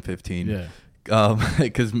 115. Yeah.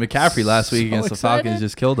 Because McCaffrey last week against the Falcons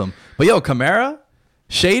just killed him. But yo, Kamara,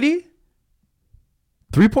 shady,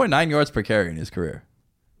 3.9 yards per carry in his career.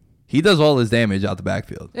 He does all his damage out the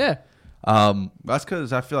backfield. Yeah. That's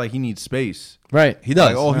because I feel like he needs space. Right. He does.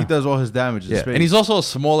 He does all his damage in Yeah. space. And he's also a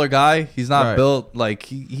smaller guy. He's not Right. built like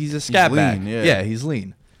he's a scat back. lean, yeah. He's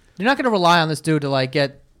lean. You're not going to rely on this dude to like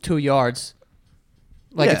get 2 yards.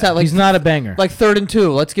 Like Yeah. it's not like He's not a banger. like 3rd and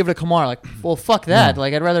 2. Let's give it to Kamara. Like, well, fuck that.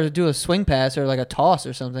 Like I'd rather do a swing pass or like a toss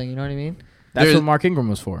or something. You know what I mean? That's There's- what Mark Ingram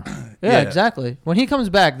was for. Yeah, Yeah. exactly. When he comes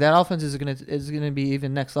back, that offense is gonna be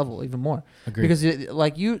even next level, even more. Agreed. Because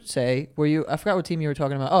like you say, I forgot what team you were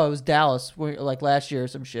talking about. Oh, it was Dallas, like last year or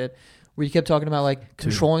some shit, where you kept talking about like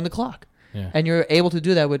controlling the clock, Yeah. and you're able to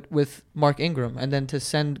do that with Mark Ingram, and then to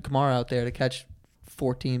send Kamara out there to catch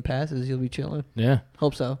 14 passes, you'll be chilling. Yeah.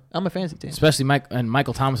 Hope so. I'm a fantasy team. Especially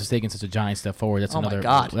Michael Thomas is taking such a giant step forward. That's Oh my another.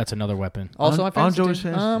 God. That's another weapon. Also, On my fantasy Joey's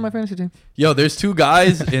team. fantasy team. My fantasy team. Yo, there's two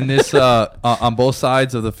guys in this on both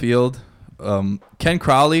sides of the field. Ken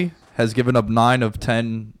Crowley has given up 9 of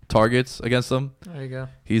 10 targets against them. There you go.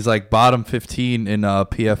 He's like bottom 15 in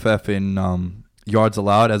PFF in yards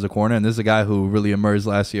allowed as a corner, and this is a guy who really emerged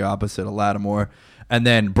last year opposite of Lattimore. And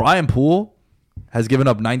then Brian Poole has given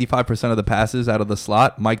up 95% of the passes out of the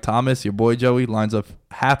slot. Mike Thomas, your boy Joey, lines up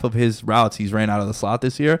half of his routes he's ran out of the slot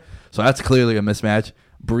this year. So that's clearly a mismatch.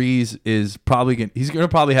 Breeze is probably going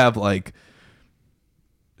to have like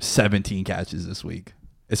 17 catches this week,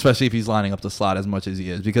 especially if he's lining up the slot as much as he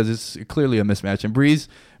is, because it's clearly a mismatch. And Breeze,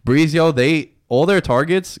 yo, all their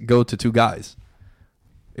targets go to 2 guys.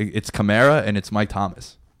 It's Kamara and it's Mike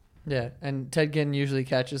Thomas. Yeah, and Ted Ginn usually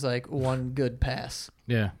catches like one good pass.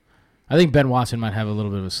 Yeah. I think Ben Watson might have a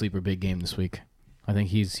little bit of a sleeper big game this week. I think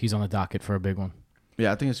he's on the docket for a big one.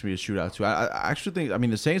 Yeah, I think it's going to be a shootout, too. I actually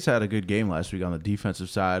think, the Saints had a good game last week on the defensive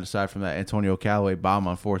side, aside from that Antonio Callaway bomb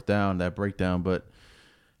on 4th down, that breakdown. But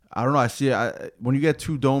I don't know. I see it. When you get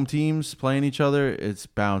 2 dome teams playing each other, it's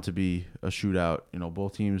bound to be a shootout. You know,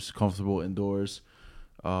 both teams comfortable indoors.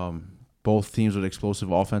 Both teams with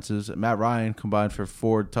explosive offenses. Matt Ryan combined for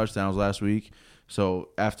 4 touchdowns last week. So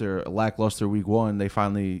after a lackluster week 1, they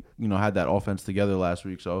finally, had that offense together last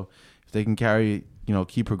week. So if they can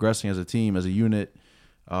keep progressing as a team, as a unit,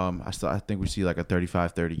 I think we see like a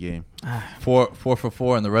 35-30 game. 4 for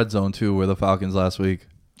 4 in the red zone too, were the Falcons last week.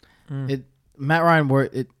 Matt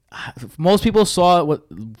Ryan most people saw what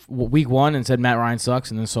week 1 and said Matt Ryan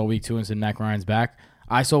sucks, and then saw week 2 and said Matt Ryan's back.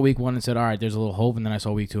 I saw week 1 and said, all right, there's a little hope, and then I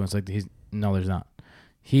saw week 2 and it's like, no, there's not.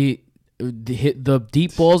 The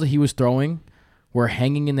deep balls that he was throwing were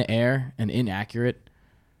hanging in the air and inaccurate.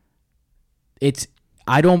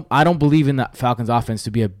 I don't believe in the Falcons offense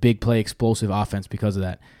to be a big play explosive offense because of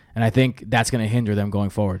that. And I think that's going to hinder them going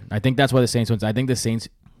forward. I think that's why the Saints wins. I think the Saints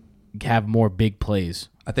have more big plays.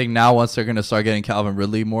 I think now once they're going to start getting Calvin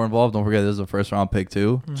Ridley more involved, don't forget this is a first-round pick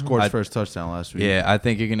too. Scored his first touchdown last week. Yeah, I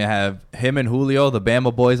think you're going to have him and Julio, the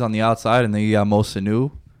Bama boys, on the outside, and then you got Mo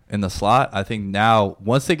Sanu in the slot. I think now,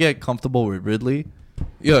 once they get comfortable with Ridley,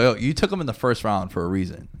 you took him in the first round for a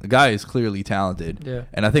reason. The guy is clearly talented. Yeah.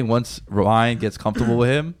 And I think once Ryan gets comfortable with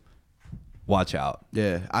him, watch out.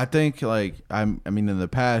 Yeah, I think I mean, in the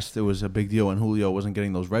past it was a big deal when Julio wasn't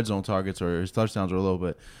getting those red zone targets or his touchdowns were a little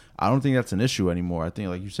bit. I don't think that's an issue anymore. I think,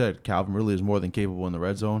 like you said, Calvin really is more than capable in the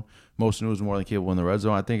red zone. Mostinu is more than capable in the red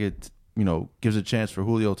zone. I think it gives a chance for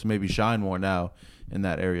Julio to maybe shine more now in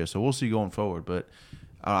that area. So we'll see going forward. But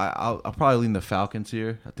I'll probably lean the Falcons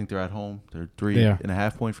here. I think they're at home. They're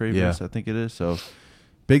 3.5 point favorites. Yeah. I think it is. So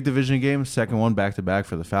big division game, second one back to back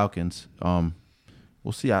for the Falcons.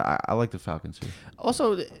 We'll see. I like the Falcons here.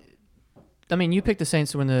 Also, I mean, you picked the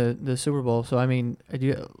Saints to win the Super Bowl. So I mean,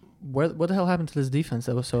 what the hell happened to this defense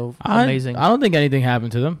that was so amazing? I don't think anything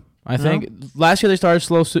happened to them. I think last year they started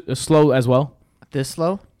slow as well. This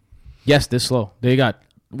slow? Yes, this slow. They got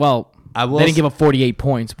they didn't give up 48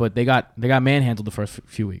 points, but they got manhandled the first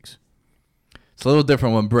few weeks. It's a little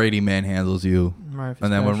different when Brady manhandles you,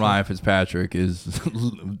 and then when Ryan Fitzpatrick is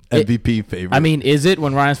MVP favorite. I mean, is it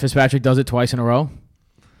when Ryan Fitzpatrick does it twice in a row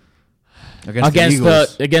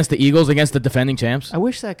Against the Eagles. Against the defending champs? I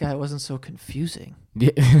wish that guy wasn't so confusing. Yeah.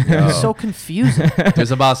 He's so confusing.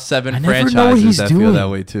 There's about 7 I never know what franchises he's that doing. feel that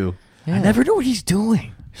way too. Yeah. I never know what he's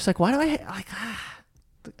doing. Just like, why do I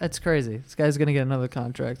That's crazy. This guy's gonna get another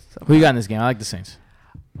contract. So. Who you got in this game? I like the Saints.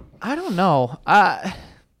 I don't know. I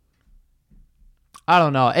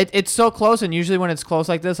don't know. It's so close, and usually when it's close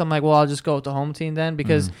like this, I'm like, well, I'll just go with the home team then,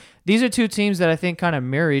 because these are two teams that I think kind of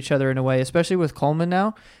mirror each other in a way, especially with Coleman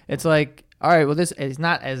now. It's like, all right, well, this is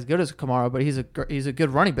not as good as Kamara, but he's a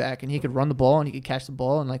good running back, and he could run the ball and he could catch the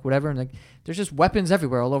ball and like whatever, and like there's just weapons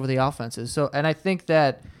everywhere all over the offenses. So, and I think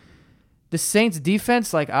that the Saints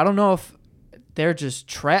defense, like, I don't know if they're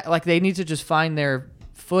just like they need to just find their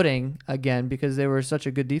footing again, because they were such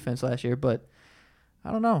a good defense last year, but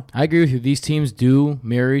I don't know. I agree with you. These teams do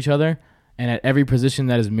mirror each other, and at every position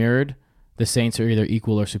that is mirrored, the Saints are either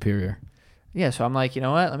equal or superior. Yeah, so I'm like, you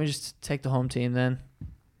know what? Let me just take the home team then.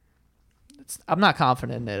 I'm not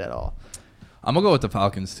confident in it at all. I'm gonna go with the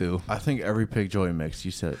Falcons too. I think every pick Joey makes,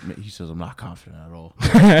 he says I'm not confident at all.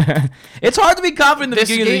 It's hard to be confident in the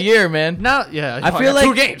beginning of the year, man. No, yeah. I feel like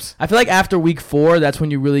 2 games. I feel like after week 4, that's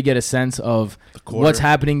when you really get a sense of what's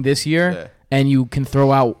happening this year, and you can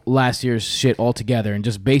throw out last year's shit altogether and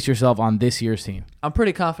just base yourself on this year's team. I'm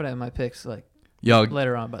pretty confident in my picks, like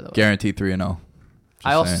later on, by the way. Guaranteed 3-0.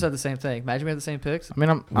 I also said the same thing. Imagine we had the same picks. I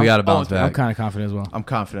mean, we got to bounce back. I'm kind of confident as well. I'm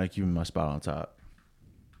confident I keep my spot on top.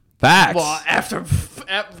 Facts. Well, after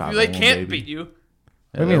they can't beat you.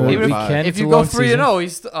 What do you mean? Even We can. if It's you a go long 3-0, season.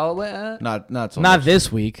 he's Not so Not much.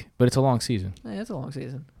 this week, but it's a long season. Yeah, it's a long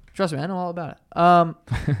season. Trust me, I know all about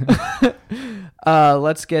it.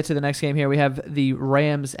 Let's get to the next game here. We have the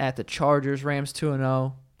Rams at the Chargers. Rams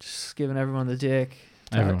 2-0. Just giving everyone the dick.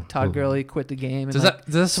 Todd Gurley quit the game. Does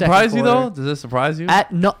that surprise you though? Does that surprise you?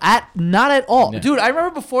 Not at all, Yeah. dude. I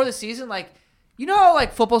remember before the season, like, you know how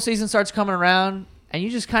like football season starts coming around, and you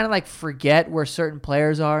just kind of like forget where certain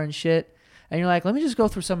players are and shit, and you're like, let me just go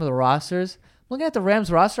through some of the rosters. Looking at the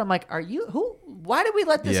Rams roster, I'm like, why did we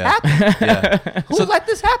let this happen? Yeah. Who let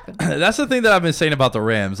this happen? That's the thing that I've been saying about the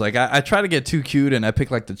Rams. Like, I try to get too cute, and I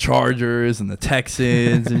pick like the Chargers and the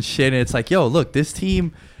Texans and shit. And it's like, yo, look, this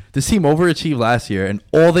team overachieved last year, and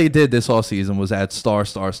all they did this offseason was add star.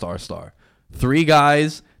 3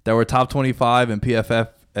 guys that were top 25 in PFF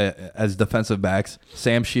as defensive backs: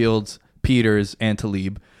 Sam Shields, Peters, and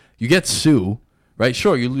Talib. You get Sue, right?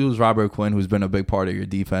 Sure, you lose Robert Quinn, who's been a big part of your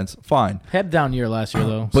defense. Fine. Head down year last year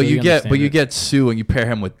though. But so you understand it. get Sue, and you pair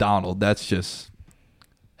him with Donald. That's just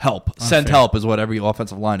help. Unfair. Send help is what every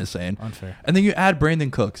offensive line is saying. Unfair. And then you add Brandon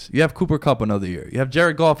Cooks. You have Cooper Kupp another year. You have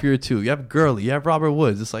Jared Goff year 2. You have Gurley. You have Robert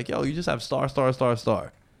Woods. It's like, yo, you just have star.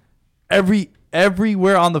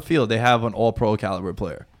 Everywhere on the field, they have an all-pro caliber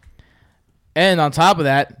player. And on top of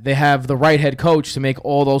that, they have the right head coach to make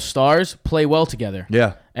all those stars play well together.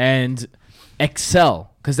 Yeah. And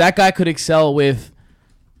excel. Because that guy could excel with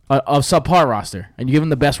a subpar roster. And you give him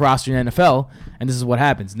the best roster in the NFL, and this is what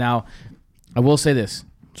happens. Now, I will say this.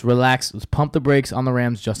 Let's relax. Let's pump the brakes on the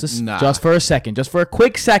Rams just for a second. Just for a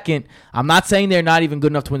quick second. I'm not saying they're not even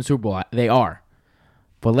good enough to win the Super Bowl. They are.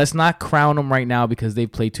 But let's not crown them right now because they've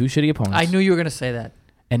played 2 shitty opponents. I knew you were gonna say that.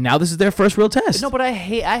 And now this is their first real test. No, but I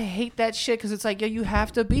hate that shit because it's like, yo, you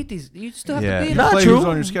have to beat these. You still have to beat them. Not Play true. who's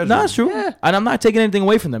on your schedule. Not true. Yeah. And I'm not taking anything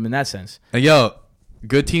away from them in that sense. And yo,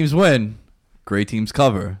 good teams win. Great teams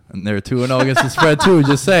cover. And they're 2-0 against the spread too,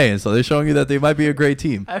 just saying. So they're showing you that they might be a great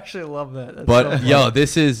team. I actually love that. That's But so yo, funny.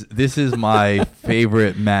 this is my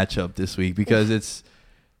favorite matchup this week because it's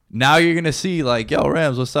now you're gonna see like, yo,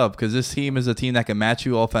 Rams, what's up? Because this team is a team that can match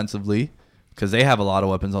you offensively because they have a lot of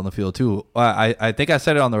weapons on the field too. I think I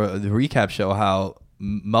said it on the recap show how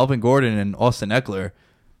Melvin Gordon and Austin Eckler,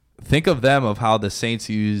 think of them of how the Saints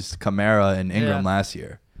used Kamara and Ingram Yeah. last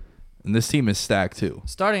year. And this team is stacked too.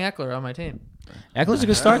 Starting Eckler on my team. Eckler's a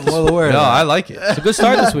good start. This Well week. aware of No, that. I like it. It's a good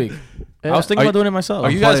start this week. I was thinking Are about doing it myself.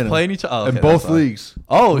 Are you guys playing playing each other? Oh, in okay, both that's fine. leagues.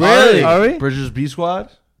 Oh, Really? really? Are we? Bridges B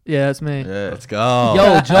squad. Yeah, that's me. Yeah. Let's go. Yo,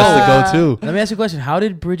 That's Joe. the go-to. Let me ask you a question. How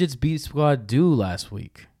did Bridget's Beat Squad do last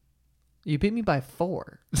week? You beat me by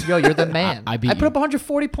 4. Yo, you're the man. I beat I put you. up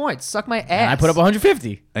 140 points. Suck my ass. And I put up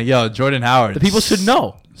 150. And yo, Jordan Howard. The people should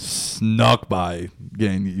know. Snuck by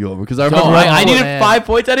getting you over because I Yo, remember. I needed man. 5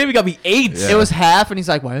 points. I didn't even got me 8. Yeah. It was half, and he's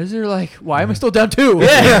like, "Why is there why am I still down 2?"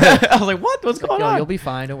 Yeah. I was like, what? What's going Yo, on? you'll be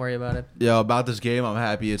fine. Don't worry about it. Yeah, about this game, I'm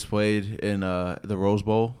happy it's played in the Rose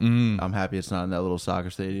Bowl. I'm happy it's not in that little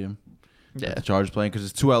soccer stadium. Yeah. The Chargers playing because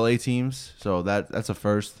it's 2 LA teams, so that's a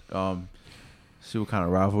first. See what kind of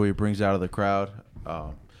rivalry it brings out of the crowd.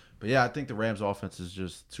 But yeah, I think the Rams' offense is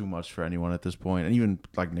just too much for anyone at this point. And even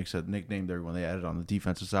like Nick said, Nick named everyone they added on the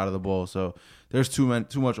defensive side of the ball. So there's too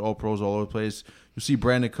much all pros all over the place. You see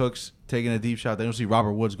Brandon Cooks taking a deep shot, then you'll see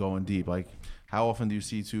Robert Woods going deep. Like, how often do you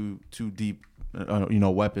see two deep,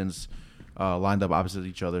 weapons lined up opposite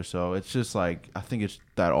each other? So it's just like I think it's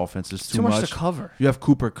that offense is Too much to cover. You have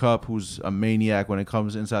Cooper Kupp, who's a maniac when it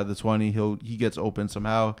comes inside the 20. He gets open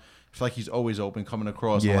somehow. It's like he's always open coming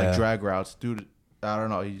across on like drag routes. Dude, I don't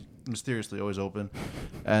know. He's mysteriously always open.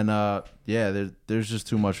 And there's just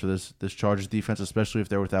too much for this Chargers defense, especially if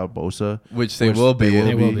they're without Bosa. Which they will be.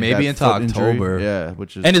 Maybe That into foot injury. October. Yeah,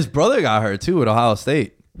 which is And his brother got hurt too at Ohio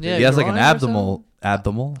State. Yeah, he has like an groin or something?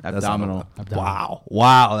 abdominal. That's Abdominal. not-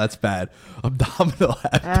 Wow, that's bad. Abdominal.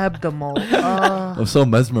 Abdominal. I'm so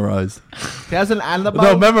mesmerized. he has an animal.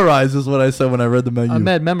 No, memorized is what I said when I read the menu. I'm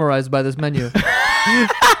memorized by this menu.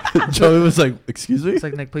 Joey was like, "Excuse me." It's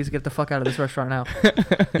like, Nick, please get the fuck out of this restaurant now.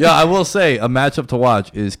 Yeah, I will say a matchup to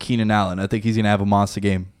watch is Keenan Allen. I think he's gonna have a monster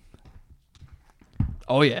game.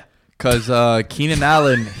 Oh yeah. Cause Keenan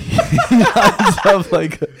Allen,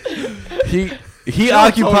 he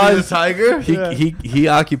occupies the Tiger. he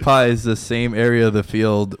occupies the same area of the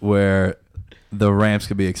field where the Rams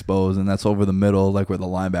could be exposed, and that's over the middle, like where the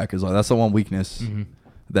linebackers are. That's the one weakness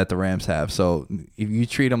that the Rams have. So if you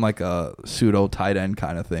treat him like a pseudo tight end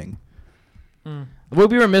kind of thing, We'll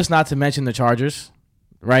be remiss not to mention the Chargers,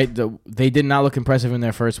 right? They did not look impressive in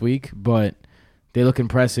their first week, but they look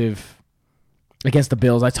impressive against the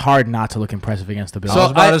Bills. It's hard not to look impressive against the Bills. I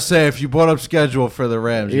was about to say, if you brought up schedule for the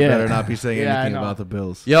Rams, you Yeah. better not be saying Yeah, I anything know. about the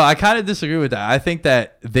Bills. yo, I kind of disagree with that. I think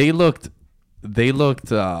that they looked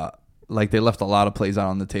like they left a lot of plays out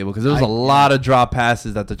on the table because there was a lot of drop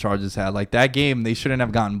passes that the Chargers had. Like that game, they shouldn't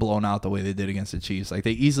have gotten blown out the way they did against the Chiefs. Like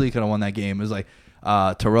they easily could have won that game. It was like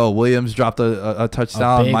Terrell Williams dropped a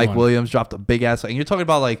touchdown. big Mike one. Williams dropped a big ass. And you're talking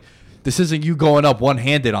about like this isn't you going up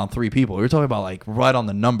one-handed on 3 people. You're talking about like right on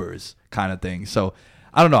the numbers kind of thing. So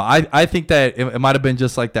I don't know. I think that it might have been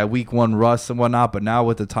just like that week 1 rust and whatnot. But now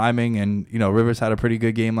with the timing and Rivers had a pretty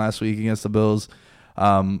good game last week against the Bills.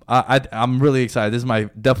 I'm really excited. This is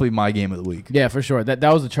definitely my game of the week. Yeah, for sure. That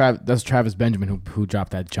was that's Travis Benjamin who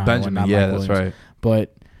dropped that giant Benjamin, one, not yeah, Mike that's Williams. right.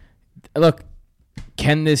 But look,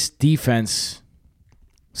 can this defense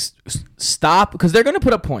stop? Because they're going to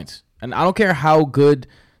put up points, and I don't care how good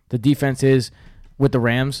the defense is with the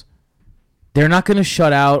Rams. They're not going to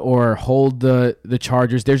shut out or hold the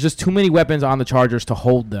Chargers. There's just too many weapons on the Chargers to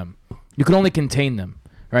hold them. You can only contain them,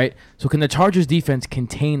 right? So can the Chargers defense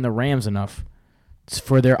contain the Rams enough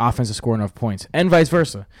for their offense to score enough points, and vice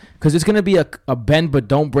versa? Because it's going to be a bend but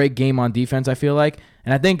don't break game on defense, I feel like.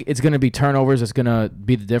 And I think it's going to be turnovers that's going to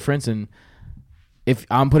be the difference. And if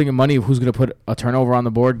I'm putting in money, who's going to put a turnover on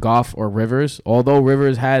the board, Goff or Rivers? Although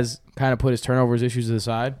Rivers has kind of put his turnovers issues to the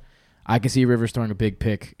side, I can see Rivers throwing a big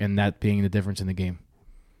pick and that being the difference in the game.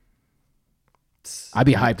 I'd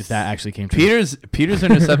be hyped if that actually came true. Peters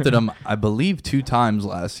intercepted him, I believe, 2 times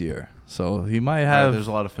last year. So he might have. There's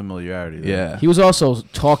a lot of familiarity there. Yeah. He was also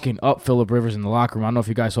talking up Phillip Rivers in the locker room. I don't know if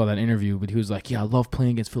you guys saw that interview, but he was like, yeah, I love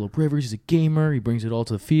playing against Phillip Rivers. He's a gamer. He brings it all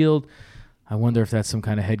to the field. I wonder if that's some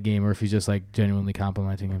kind of head game or if he's just like genuinely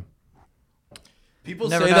complimenting him. People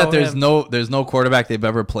Never say know that there's him. there's no quarterback they've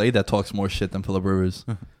ever played that talks more shit than Phillip Rivers.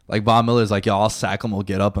 Like Von Miller's like, yo, I'll sack him. He'll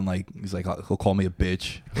get up and like he's like he'll call me a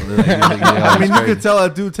bitch. I mean, you could tell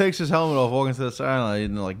that dude takes his helmet off walking to the sideline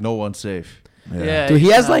and like no one's safe. Yeah, Dude, he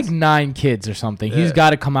he's has nuts. like 9 kids or something. He's Yeah. got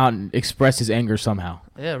to come out and express his anger somehow.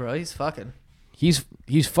 Yeah, bro, he's fucking. He's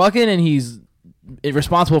fucking and he's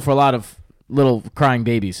responsible for a lot of little crying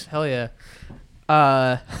babies. Hell yeah.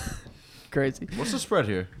 Crazy. What's the spread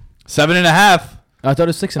here? 7.5. I thought it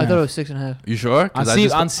was 6.5. I thought it was 6.5. You sure? 'Cause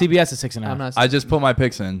on, on CBS it's 6.5. I'm not. I just put my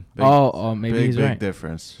picks in. Big, oh, maybe big, he's big right.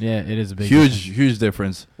 difference. Yeah, it is a big Huge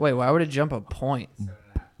difference. Wait, why would it jump a point?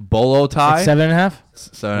 Bolo tie. Like 7.5.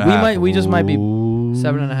 7.5. We just might be.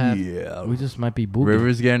 7.5. Yeah. We just might be booping.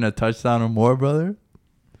 Rivers getting a touchdown or more, brother.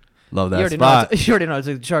 Love that You spot. already know I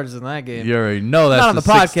took the Chargers in that game. You already know that's Not on the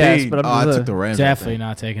 16. podcast, but I'm I just, took the Rams. Definitely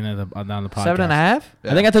not taking it down the podcast. 7.5.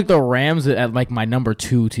 I think I took the Rams at like my number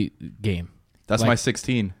 2 game. That's like- my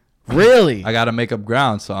 16. Really? I got to make up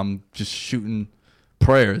ground, so I'm just shooting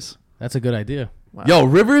prayers. That's a good idea. Wow. Yo,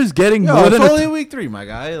 Rivers getting Yo, more it's than only week 3, my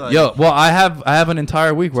guy. Like, Yo, well, I have an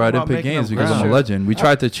entire week where I It's didn't about pick making games up because I'm ground. a legend. We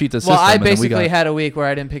tried to cheat the system. Well, I and then we basically got, had a week where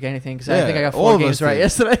I didn't pick anything because I Yeah, think I got all 4 of games us right did.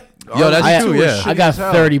 yesterday. Yo, that's I, true. Yeah. I got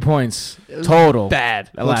 30 points total.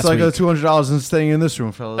 Bad. looks Last like week. $200 in staying in this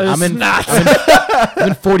room, fellas. Uh, I'm in, not. I'm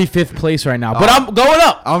in 45th place right now, but I'm going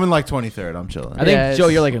up. I'm in like 23rd. I'm chilling. I think Yeah, Joe,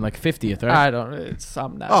 it's- you're like in like 50th, right? I don't.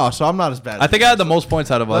 I'm not. Oh, so I'm not as bad. I think I had the most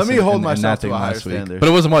points out of us. Let me hold in myself that to thing a higher last week. standard. But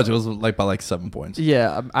it wasn't much. It was like by like 7 points.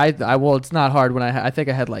 Yeah, I well, it's not hard when I think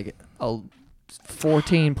I had like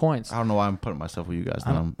 14 points. I don't know why I'm putting myself with you guys.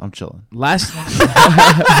 Then I'm chilling. Last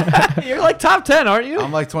You're like top 10, aren't you?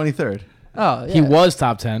 I'm like 23rd. Oh, yeah. he was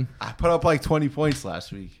top 10. I put up like 20 points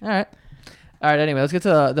last week. All right. Anyway, let's get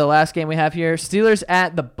to the last game we have here. Steelers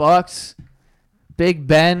at the Bucks. Big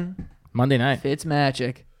Ben Monday night.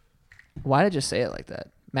 Fitzmagic. Why did I just say it like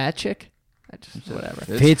that? Magic? I just whatever.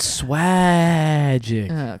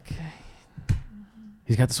 Fitzwagic. Okay.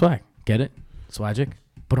 He's got the swag. Get it? Swagic.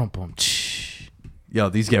 Boom, boom. Yo,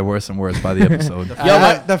 these get worse and worse by the episode.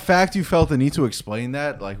 The fact you felt the need to explain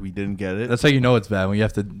that, like we didn't get it. That's how you know it's bad when you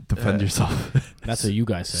have to defend yourself. That's what you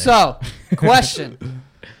guys say. So, question.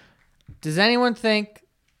 Does anyone think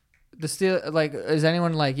the is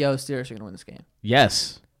anyone like, yo, Steelers are going to win this game?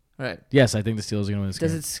 Yes. Right. Yes, I think the Steelers are going to win this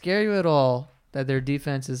Does game. it scare you at all that their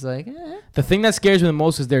defense is like, The thing that scares me the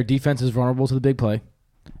most is their defense is vulnerable to the big play.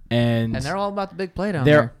 And they're all about the big play down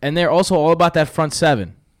there. they're also all about that front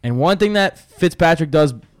seven. And one thing that Fitzpatrick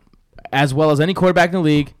does as well as any quarterback in the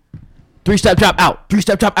league, 3-step drop out,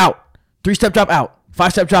 3-step drop out, 3-step drop out,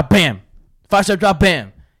 5-step drop, bam, 5-step drop,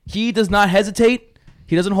 bam. He does not hesitate.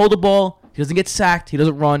 He doesn't hold the ball. He doesn't get sacked. He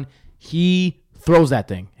doesn't run. He throws that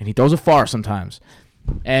thing, and he throws it far sometimes.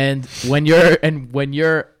 And when you're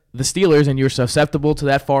the Steelers and you're susceptible to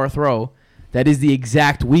that far throw, that is the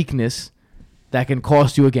exact weakness that can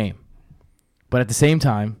cost you a game. But at the same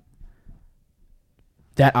time,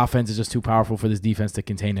 that offense is just too powerful for this defense to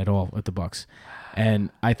contain at all with the Bucs. And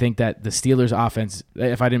I think that the Steelers offense,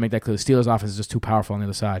 if I didn't make that clear, the Steelers offense is just too powerful on the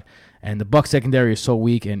other side. And the Bucs secondary is so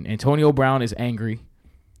weak, and Antonio Brown is angry.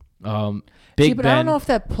 Big but Ben. I don't know if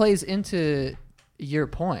that plays into your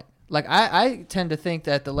point. Like, I tend to think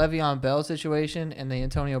that the Le'Veon Bell situation and the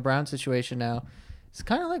Antonio Brown situation now is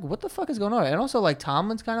kind of like, what the fuck is going on? And also, like,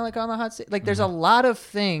 Tomlin's kind of like on the hot seat. Like, there's a lot of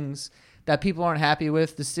things that people aren't happy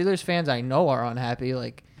with. The Steelers fans I know are unhappy.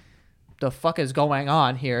 Like, the fuck is going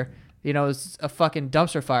on here? You know, it's a fucking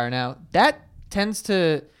dumpster fire now. That tends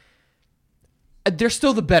to... They're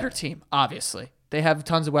still the better team, obviously. They have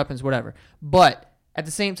tons of weapons, whatever. But at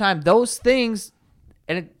the same time, those things,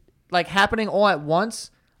 and it, like, happening all at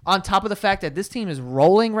once, on top of the fact that this team is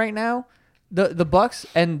rolling right now, the Bucs,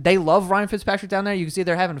 and they love Ryan Fitzpatrick down there. You can see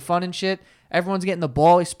they're having fun and shit. Everyone's getting the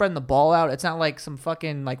ball. He's spreading the ball out. It's not like some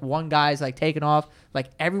fucking, like, one guy's, like, taking off. Like,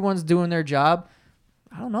 everyone's doing their job.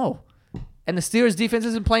 I don't know. And the Steelers' defense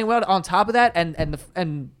isn't playing well on top of that,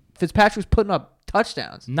 and Fitzpatrick's putting up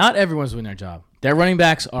touchdowns. Not everyone's doing their job. Their running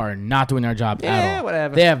backs are not doing their job at all. Yeah,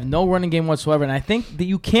 whatever. They have no running game whatsoever. And I think that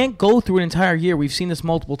you can't go through an entire year. We've seen this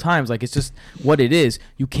multiple times. Like, it's just what it is.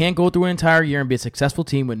 You can't go through an entire year and be a successful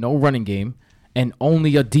team with no running game and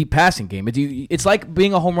only a deep passing game. It's like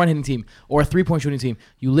being a home run hitting team or a three-point shooting team.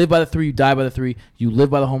 You live by the three, you die by the three. You live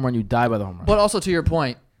by the home run, you die by the home run. But also, to your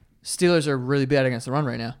point, Steelers are really bad against the run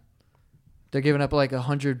right now. They're giving up like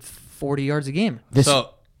 140 yards a game.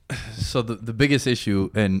 So the biggest issue,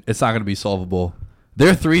 and it's not going to be solvable,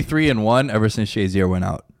 they're 3-3-1 ever since Shazier went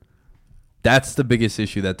out. That's the biggest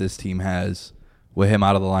issue that this team has with him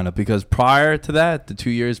out of the lineup. Because prior to that, the 2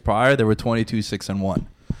 years prior, they were 22-6-1.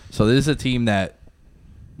 So this is a team that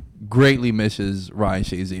greatly misses Ryan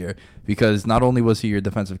Shazier, because not only was he your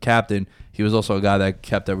defensive captain, he was also a guy that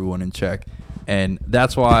kept everyone in check. And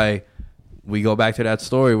that's why we go back to that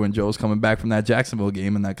story when Joe's coming back from that Jacksonville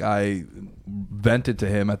game and that guy vented to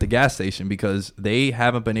him at the gas station, because they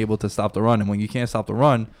haven't been able to stop the run. And when you can't stop the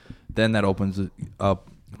run, then that opens up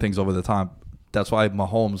things over the top. That's why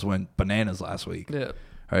Mahomes went bananas last week. Yeah.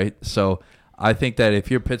 Right? So I think that if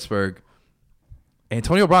you're Pittsburgh,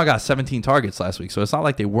 Antonio Brown got 17 targets last week, so it's not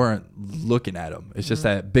like they weren't looking at him. It's just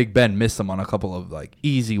that Big Ben missed him on a couple of like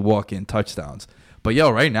easy walk-in touchdowns. But yo,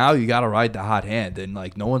 right now you got to ride the hot hand, and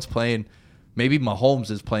like no one's playing. Maybe Mahomes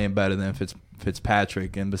is playing better than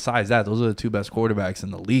Fitzpatrick, and besides that, those are the two best quarterbacks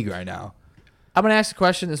in the league right now. I'm going to ask a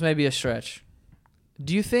question. This may be a stretch.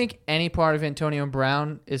 Do you think any part of Antonio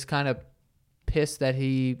Brown is kind of pissed that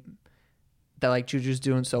like Juju's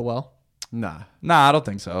doing so well? Nah. Nah, I don't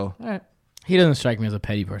think so. All right. He doesn't strike me as a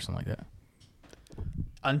petty person like that.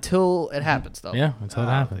 Until it happens, though. Yeah, until it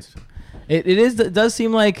happens. It does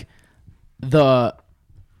seem like the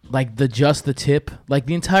tip. Like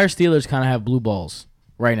the entire Steelers kind of have blue balls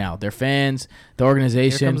right now. Their fans, the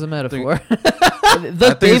organization. Here comes a metaphor. I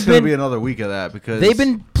think it's going to be another week of that because they've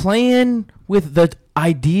been playing with the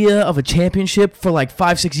idea of a championship for like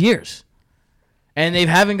 5-6 years, and they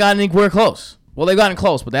haven't gotten anywhere close. Well, they've gotten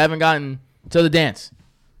close, but they haven't gotten to the dance.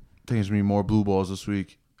 I think it's going to be more blue balls this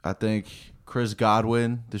week. I think Chris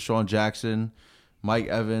Godwin, Deshaun Jackson, Mike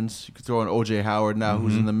Evans. You could throw in O.J. Howard now,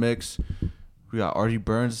 who's in the mix. We got Artie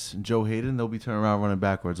Burns and Joe Hayden. They'll be turning around running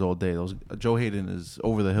backwards all day. Joe Hayden is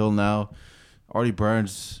over the hill now. Artie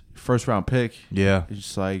Burns, first-round pick. Yeah. It's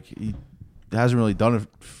just like he hasn't really done it,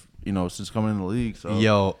 since coming in the league. So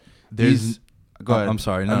Yo, there's... Go ahead. I'm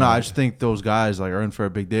sorry. No, I just think those guys are in for a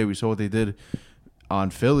big day. We saw what they did on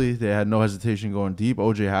Philly. They had no hesitation going deep.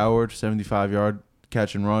 O.J. Howard, 75-yard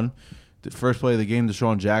catch and run. The first play of the game,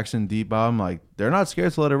 Deshaun Jackson, deep bomb. They're not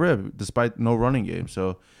scared to let it rip, despite no running game.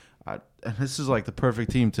 So, and this is the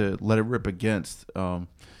perfect team to let it rip against. I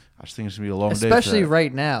just think it's going to be a long day. Especially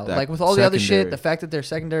right now. With all the other secondary. shit, the fact that their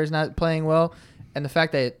secondary is not playing well, and the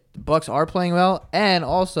fact that the Bucks are playing well, and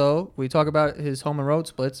also, we talk about his home and road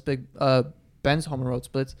splits, Ben's home and road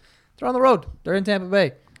splits. They're on the road. They're in Tampa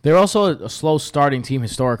Bay. They're also a slow starting team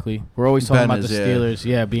historically. We're always talking about the Steelers,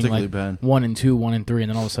 being particularly like Ben. 1-2, 1-3, and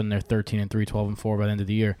then all of a sudden they're 13-3, 12-4 by the end of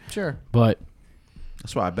the year. Sure. But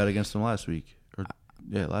That's why I bet against them last week.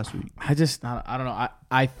 Last week. I don't know.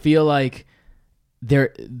 I feel like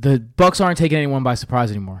the Bucks aren't taking anyone by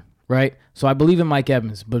surprise anymore, right? So I believe in Mike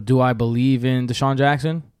Evans, but do I believe in Deshaun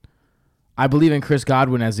Jackson? I believe in Chris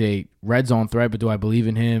Godwin as a red zone threat, but do I believe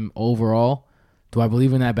in him overall? Do I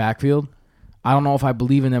believe in that backfield? I don't know if I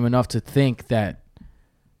believe in them enough to think that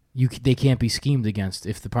they can't be schemed against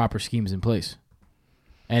if the proper scheme is in place.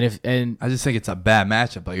 And I just think it's a bad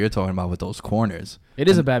matchup like you're talking about with those corners. It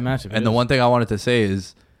is a bad matchup. And the one thing I wanted to say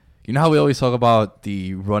is, you know how we always talk about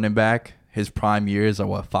the running back, his prime years are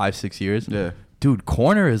 5-6 years? Yeah. Dude,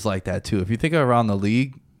 corner is like that too. If you think around the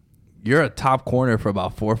league, you're a top corner for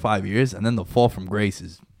about 4 or 5 years, and then the fall from grace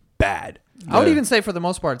is bad. I would even say for the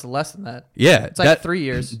most part it's less than that. Yeah. It's like 3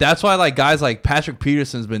 years. That's why guys like Patrick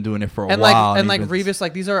Peterson's been doing it for a And while.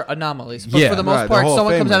 Revis, these are anomalies. But Yeah. for the most Right, part, they're Hall of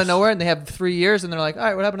someone comes out of Famers. nowhere and they have 3 years and they're like, all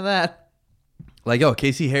right, what happened to that?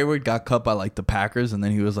 Casey Hayward got cut by the Packers, and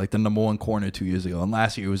then he was the number 1 corner 2 years ago. And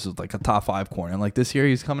last year he was a top 5 corner. And this year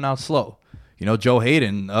he's coming out slow. Joe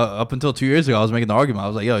Hayden, up until 2 years ago, I was making the argument. I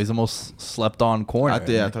was like, he's the most slept-on corner. I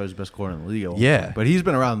thought he was the best corner in the league. Yeah. But he's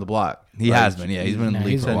been around the block. He has been, yeah. He's been in the league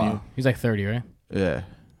he's for a while. He's like 30, right? Yeah.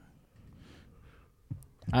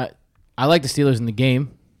 I like the Steelers in the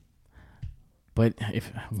game, but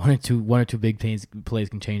if one or two big plays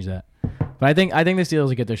can change that. But I think the Steelers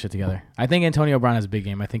will get their shit together. I think Antonio Brown has a big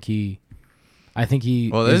game. I think he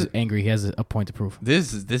is angry. He has a point to prove.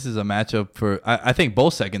 This is a matchup for. I think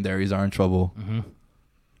both secondaries are in trouble. Mm-hmm.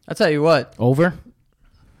 I'll tell you what. Over?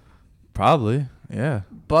 Probably, yeah.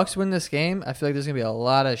 Bucks win this game, I feel like there's going to be a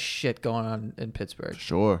lot of shit going on in Pittsburgh.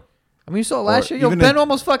 Sure. I mean, you saw last Or year, even Ben in-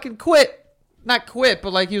 almost fucking quit. Not quit,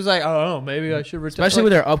 but he was like, I don't know, maybe I should retire. Especially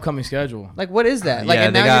with their upcoming schedule. what is that? Yeah,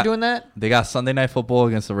 And they now got- you're doing that? They got Sunday Night Football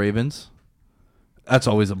against the Ravens. That's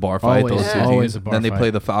always a bar fight. Always, those two always teams. a bar Then they fight. play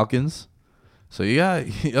the Falcons. So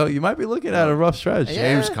you might be looking at a rough stretch.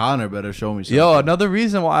 Yeah. James Conner better show me something. Yo, another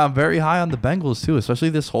reason why I'm very high on the Bengals too, especially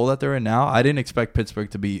this hole that they're in now. I didn't expect Pittsburgh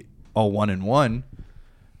to be a 1-1.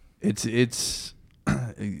 It's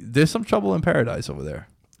there's some trouble in paradise over there.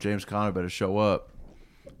 James Conner better show up.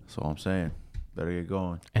 That's all I'm saying. Better get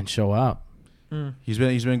going. And show up. He's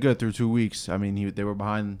been good through 2 weeks. I mean, they were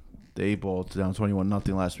behind the 8 ball down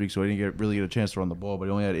 21-0 last week, so he didn't really get a chance to run the ball. But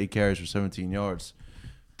he only had 8 carries for 17 yards.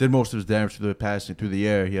 Did most of his damage through the passing through the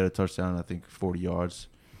air. He had a touchdown, I think, 40 yards,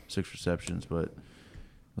 6 receptions. But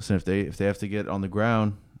listen, if they have to get on the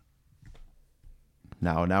ground,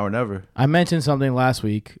 now or never. I mentioned something last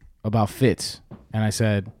week about Fitz, and I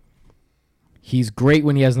said he's great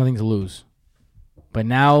when he has nothing to lose. But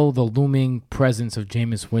now the looming presence of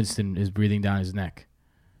Jameis Winston is breathing down his neck.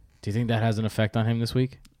 Do you think that has an effect on him this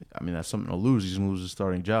week? I mean, that's something to lose. He's going to lose his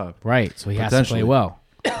starting job. Right, so he has to play well.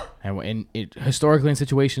 And historically in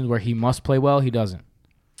situations where he must play well, he doesn't.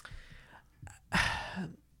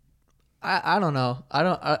 I don't know. I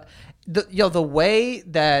don't. The way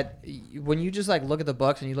that when you just like look at the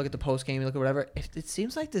Bucks and you look at the post game, you look at whatever, it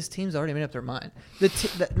seems like this team's already made up their mind.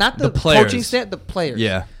 Not the players. coaching staff, the players.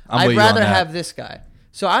 Yeah, I'd rather have this guy.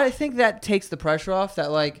 So I think that takes the pressure off.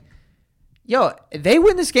 That like, yo, they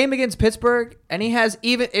win this game against Pittsburgh, and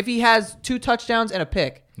even if he has 2 touchdowns and a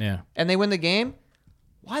pick, and they win the game.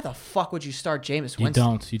 Why the fuck would you start Jameis Winston? You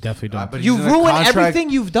don't. You definitely don't. You ruin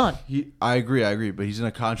everything you've done. I agree. But he's in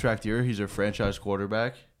a contract year. He's a franchise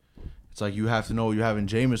quarterback. It's like you have to know you're having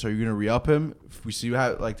Jameis. Are you going to re-up him? If we see you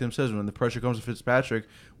have, like Tim says, when the pressure comes to Fitzpatrick,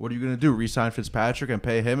 what are you going to do? Re-sign Fitzpatrick and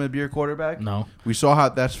pay him to be your quarterback? No. We saw how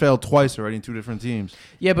that's failed twice already in 2 different teams.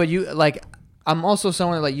 Yeah, but I'm also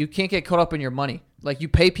someone that, like, you can't get caught up in your money. Like, you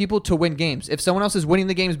pay people to win games. If someone else is winning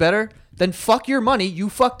the games better, then fuck your money. You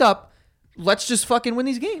fucked up. Let's just fucking win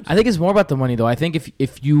these games. I think it's more about the money, though. I think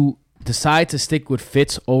if you decide to stick with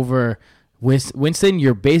Fitz over Winston,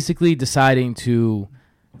 you're basically deciding to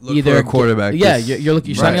Look for a quarterback.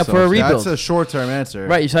 You're signing up for a rebuild. That's a short-term answer.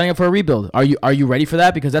 Right, you're signing up for a rebuild. Are you ready for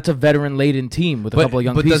that? Because that's a veteran-laden team with a couple of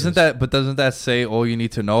young pieces. Doesn't that say all you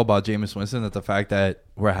need to know about Jameis Winston? That the fact that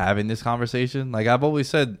we're having this conversation, like I've always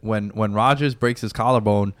said, when Rodgers breaks his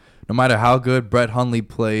collarbone, no matter how good Brett Hundley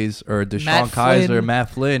plays or Deshaun Kaiser, Matt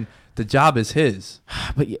Flynn, the job is his.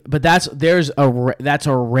 But that's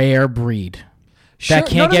a rare breed. Sure. That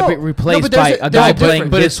can't get replaced by a guy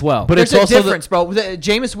playing this well. But there's a difference, bro.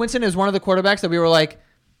 Jameis Winston is one of the quarterbacks that we were like,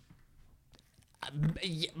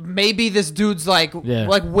 maybe this dude's like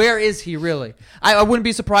where is he really? I wouldn't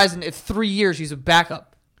be surprised if 3 years he's a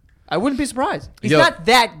backup. I wouldn't be surprised. He's not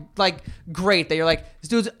that like great that you're like, this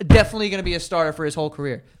dude's definitely going to be a starter for his whole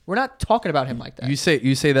career. We're not talking about him like that. You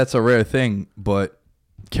say that's a rare thing, but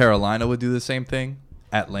Carolina would do the same thing.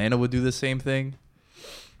 Atlanta would do the same thing.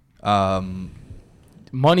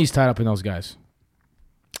 Money's tied up in those guys.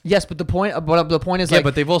 Yes, but the point is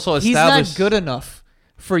but they've also established he's not good enough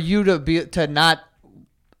for you to not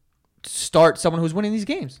start someone who's winning these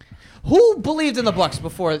games. Who believed in the Bucks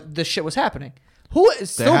before this shit was happening?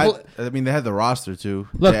 They had the roster too.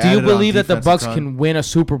 Look, do you believe that the Bucks can win a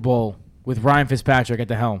Super Bowl with Ryan Fitzpatrick at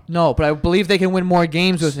the helm? No, but I believe they can win more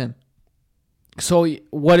games with him. So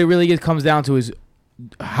what it really comes down to is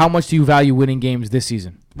how much do you value winning games this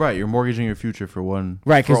season? Right, you're mortgaging your future for one.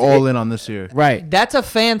 Right, for all in on this year. Right, that's a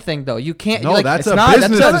fan thing though. You can't. No, that's a not,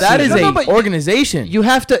 business. That is an organization. You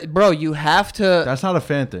have to, bro. You have to. That's not a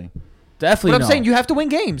fan thing. Definitely. But I'm saying you have to win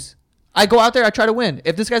games. I go out there, I try to win.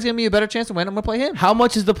 If this guy's gonna be a better chance to win, I'm gonna play him. How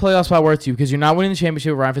much is the playoff spot worth to you? Because you're not winning the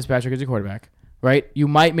championship with Ryan Fitzpatrick as your quarterback, right? You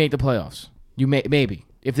might make the playoffs. You maybe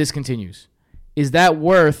if this continues. Is that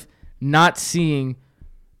worth not seeing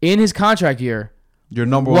in his contract year your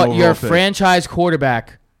number what one your pick. franchise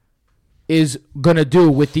quarterback is going to do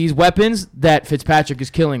with these weapons that Fitzpatrick is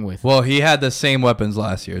killing with? Well, he had the same weapons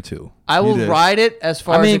last year too. I will ride it as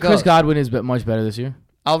far as it goes. Chris Godwin is much better this year.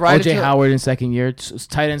 I'll ride OJ Howard in second year.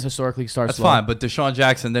 Tight ends historically start That's slow. fine, but Deshaun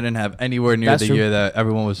Jackson didn't have anywhere near the year that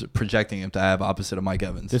everyone was projecting him to have opposite of Mike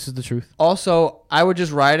Evans. This is the truth. Also, I would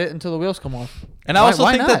just ride it until the wheels come off. And I also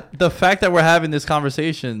think that the fact that we're having this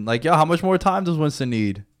conversation, like, how much more time does Winston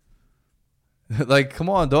need? Like, come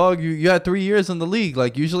on, dog. You had 3 years in the league.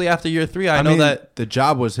 Like, usually after year 3, I know that the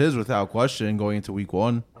job was his without question going into week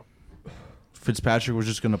 1. Fitzpatrick was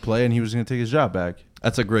just going to play, and he was going to take his job back.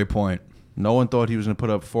 That's a great point. No one thought he was going to put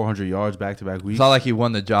up 400 yards back-to-back weeks. It's not like he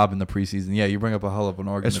won the job in the preseason. Yeah, you bring up a hell of an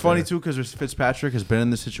argument. It's funny, too, because Fitzpatrick has been in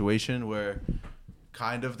this situation where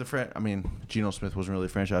kind of Geno Smith wasn't really a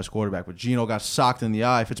franchise quarterback, but Geno got socked in the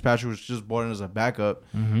eye. Fitzpatrick was just brought in as a backup.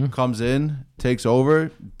 Comes in, takes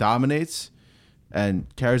over, dominates, and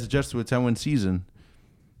carries the Jets to a 10-win season.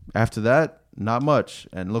 After that, not much.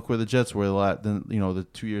 And look where the Jets were the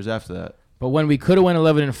 2 years after that. But when we could have went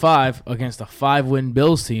 11-5 against a 5-win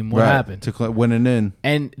Bills team, what happened? To winning in.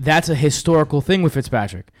 And that's a historical thing with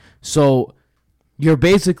Fitzpatrick. So you're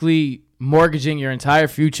basically mortgaging your entire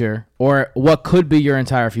future, or what could be your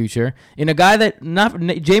entire future, in a guy that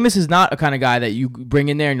Jameis is not a kind of guy that you bring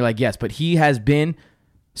in there and you're like, yes, but he has been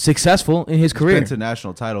successful in his career. He's been to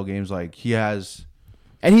national title games, like he has.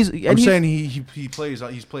 And he's saying he plays.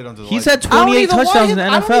 He's played under the. He's had 28 touchdowns in the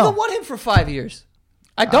NFL. I don't even want him for 5 years.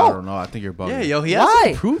 I don't know. I think you're bugging. Yeah, yo, he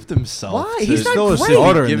hasn't proved himself. Why? He's still a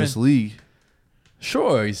starter in this league.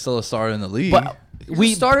 Sure, he's still a starter in the league. But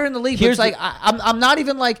he's a starter in the league. But it's like I'm not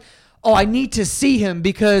even like, oh, I need to see him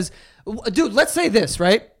because, dude. Let's say this,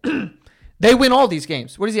 right? They win all these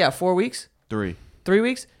games. What does he have? 4 weeks? 3. 3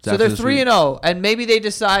 weeks. So they're 3-0, and maybe they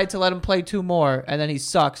decide to let him play 2 more, and then he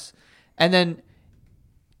sucks, and then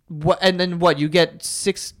what? And then what? You get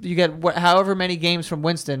 6. You get however many games from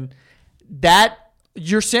Winston. That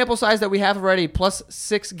your sample size that we have already, plus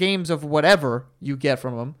 6 games of whatever you get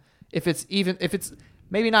from him, if it's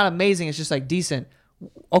maybe not amazing, it's just like decent.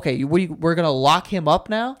 Okay, we're gonna lock him up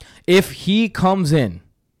now. If he comes in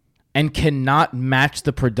and cannot match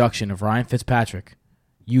the production of Ryan Fitzpatrick,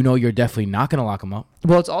 you're definitely not gonna lock him up.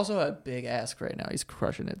 Well, it's also a big ask right now. He's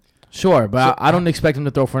crushing it. Sure, but I don't expect him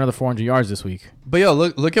to throw for another 400 yards this week. But yo,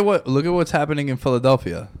 look at what's happening in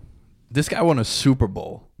Philadelphia. This guy won a Super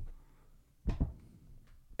Bowl,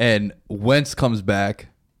 and Wentz comes back.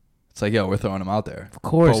 It's like, yo, we're throwing him out there. Of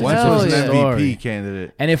course, But Wentz was an story. MVP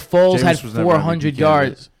candidate. And if Foles Jameis had was never an 400 MVP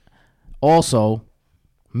yards, also,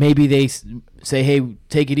 maybe they say, "Hey,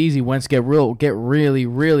 take it easy. Wentz get really,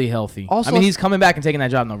 really healthy." Also- I mean, he's coming back and taking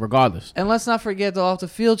that job now, regardless. And let's not forget the off the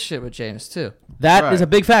field shit with James too. That is Right. a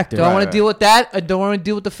big factor. Don't want Right. to deal with that. I don't want to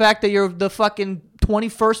deal with the fact that you're the fucking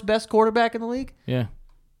 21st best quarterback in the league. Yeah,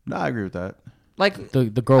 No, I agree with that. Like the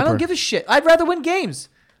groper. I don't give a shit. I'd rather win games.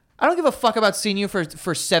 I don't give a fuck about seeing you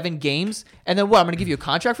for 7 games and then what? I'm going to give you a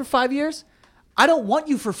contract for 5 years? I don't want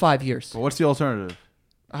you for 5 years. But what's the alternative?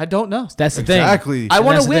 I don't know. That's the thing. Exactly. I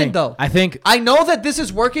want That's to the win thing. though. I think I know that this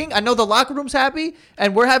is working. I know the locker room's happy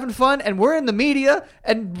and we're having fun and we're in the media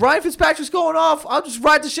and Ryan Fitzpatrick's going off. I'll just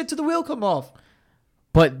ride the shit till the wheel come off.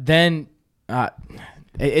 But then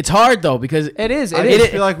it's hard though because It is. I It is.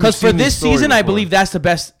 just feel like we've because for seen this this story season, I before. believe that's the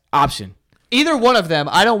best option. Either one of them,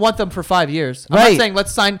 I don't want them for 5 years. I'm Right. not saying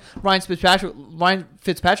let's sign Ryan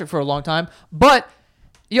Fitzpatrick for a long time, but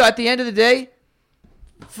at the end of the day,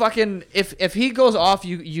 fucking if he goes off,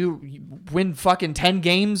 you win fucking 10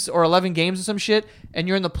 games or 11 games or some shit, and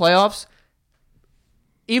you're in the playoffs.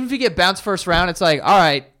 Even if you get bounced first round, it's like, all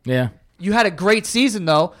right, Yeah. you had a great season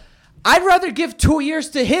though. I'd rather give 2 years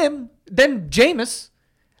to him than Jameis,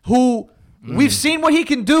 who. We've seen what he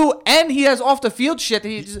can do, and he has off the field shit. That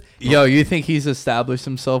he just, Yo, you think he's established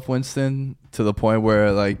himself, Winston, to the point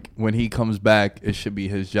where like when he comes back, it should be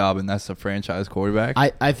his job, and that's the franchise quarterback?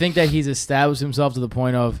 I think that he's established himself to the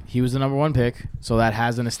point of he was the number 1 pick, so that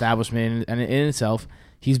has an establishment in itself.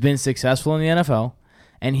 He's been successful in the NFL,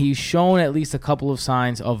 and he's shown at least a couple of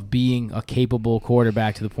signs of being a capable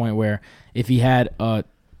quarterback to the point where if he had a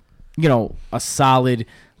solid,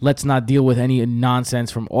 let's not deal with any nonsense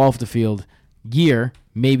from off the field year,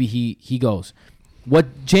 maybe he goes.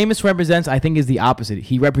 What Jameis represents, I think, is the opposite.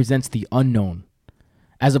 He represents the unknown.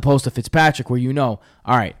 As opposed to Fitzpatrick, where all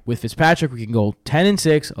right, with Fitzpatrick, we can go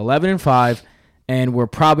 10-6, 11-5, and we're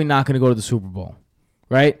probably not going to go to the Super Bowl,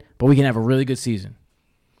 right? But we can have a really good season.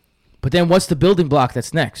 But then what's the building block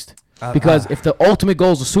that's next? Because if the ultimate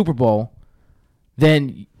goal is the Super Bowl,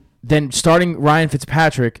 then starting Ryan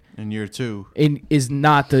Fitzpatrick In year 2. is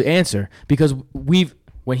not the answer. Because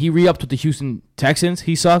when he re-upped with the Houston Texans,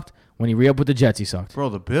 he sucked. When he re-upped with the Jets, he sucked. Bro,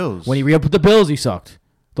 the Bills. When he re-upped with the Bills, he sucked.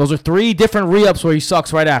 Those are 3 different re-ups where he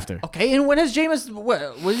sucks right after. okay, and when has Jameis?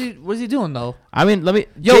 What is he doing though? I mean,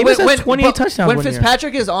 Jameis has 28 but touchdowns when one year.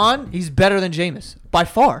 Fitzpatrick is on, he's better than Jameis by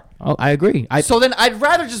far. Oh, I agree. So then I'd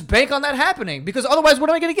rather just bank on that happening because otherwise, what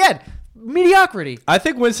am I going to get? Mediocrity. I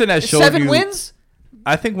think Winston has shown 7 you. wins.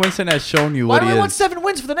 I think Winston has shown you Why what do he I want is. 7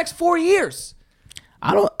 wins for the next 4 years?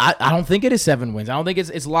 I don't think it is 7 wins. I don't think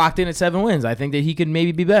it's locked in at 7 wins. I think that he could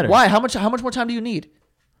maybe be better. Why? How much more time do you need?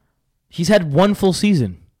 He's had 1 full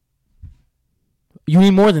season. You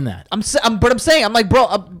need more than that. I'm saying, I'm like, bro,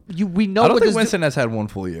 we know I don't what think this. Winston has had 1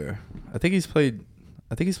 full year. I think he's played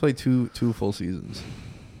two full seasons.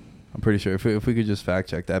 I'm pretty sure. If we could just fact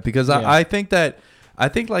check that, because Yeah. I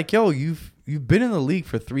think like, yo, you've been in the league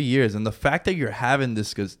for 3 years, and the fact that you're having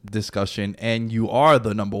this discussion and you are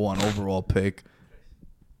the number 1 overall pick.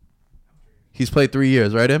 He's played 3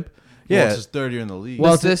 years, right, Imp? Yeah. Yeah. It's his 3rd year in the league.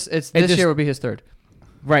 Well, this just- year would be his 3rd.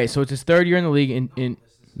 Right. So it's his 3rd year in the league. In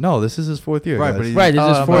No, this is his 4th year. right, guys. but he, Right, this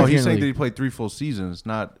is his no, 4th year he's in the saying that league. he played 3 full seasons,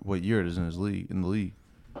 not what year it is in the league.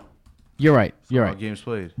 You're right. You're How right. games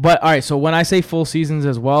played. But all right. So when I say full seasons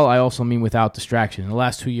as well, I also mean without distraction. The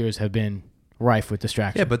last 2 years have been rife with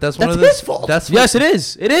distraction. Yeah, but that's one That's of the. his fault. That's yes, it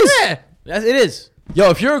is. It is. Yeah. Yes, it is. Yo,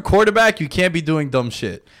 if you're a quarterback, you can't be doing dumb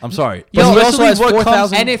shit. I'm sorry. But he also Especially has what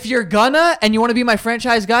 4,000 And if you're gonna and you want to be my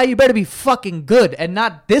franchise guy, you better be fucking good and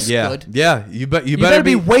not this Yeah, good. yeah. You You better better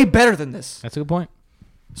be way better than this. That's a good point.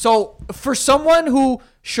 So for someone who,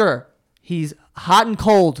 sure, he's hot and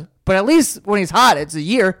cold, but at least when he's hot, it's a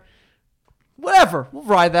year. Whatever, we'll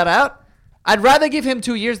ride that out. I'd rather give him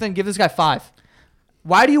 2 years than give this guy 5.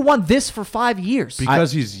 Why do you want this for 5 years?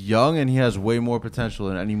 Because he's young and he has way more potential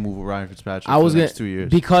than any move with Ryan Fitzpatrick I was for the gonna next 2 years.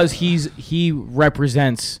 because he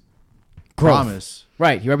represents growth. Promise.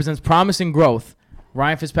 Right. He represents promise and growth.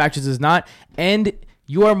 Ryan Fitzpatrick is not, and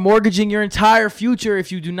you are mortgaging your entire future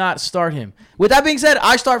if you do not start him. With that being said,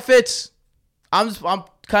 I start Fitz. I'm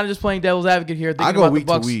kind of just playing devil's advocate here. I Thinking go about week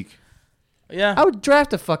the to Bucs. week. Yeah, I would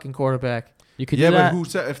draft a fucking quarterback. you could Yeah, do but that. who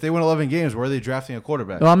said if they win 11 games, where are they drafting a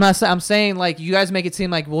quarterback? No, I'm not. I'm saying like you guys make it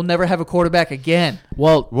seem like we'll never have a quarterback again.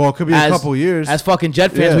 Well, Well, it could be as- a couple years. as fucking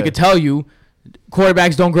Jet fans, Yeah. we could tell you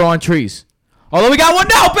quarterbacks don't grow on trees. Although we got one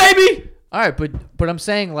now, baby. All right, but I'm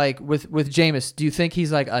saying like with Jameis, do you think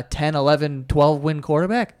he's like a 10, 11, 12 win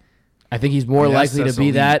quarterback? I think he's more Yes, likely to that's be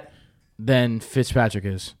elite. that than Fitzpatrick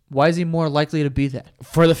is Why is he more likely to be that?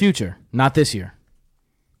 for the future, not this year.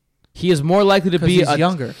 He is more likely to Because be he's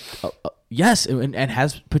younger. Yes, and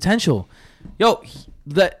has potential. Yo,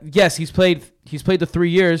 he's played the 3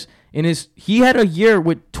 years. He had a year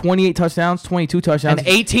with 28 touchdowns, 22 touchdowns, And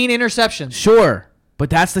 18 interceptions. Sure, but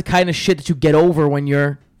that's the kind of shit that you get over when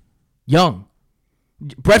you're young.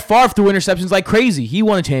 Brett Favre threw interceptions like crazy. He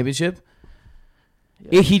won a championship.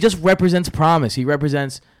 He just represents promise. He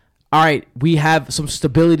represents, all right, we have some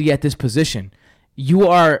stability at this position. You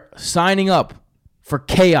are signing up for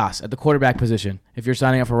chaos at the quarterback position if you're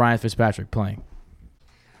signing up for Ryan Fitzpatrick playing.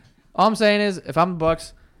 All I'm saying is, if I'm the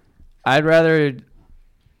Bucs, I'd rather.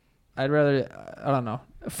 I don't know.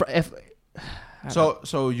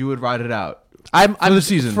 So you would ride it out. I'm the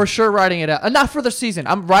season. for sure riding it out. Not for the season.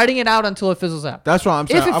 I'm riding it out until it fizzles out. That's what I'm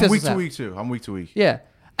If saying. it I'm week fizzles to out. week too. I'm week to week. Yeah.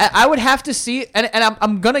 I would have to see, and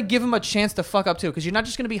I'm going to give him a chance to fuck up too, because you're not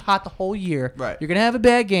just going to be hot the whole year. Right. You're going to have a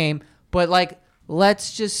bad game, but like,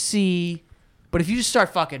 let's just see. But if you just start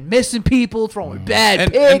fucking missing people, throwing bad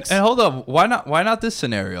And picks. hold up, why not this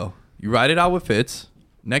scenario? You ride it out with Fitz.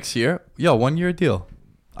 Next year, 1 year deal.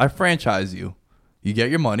 I franchise you. You get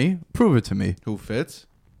your money. Prove it to me. Who fits?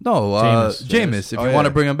 No, Jameis, if Oh, you yeah. want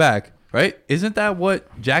to bring him back, right? Isn't that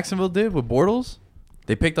what Jacksonville did with Bortles?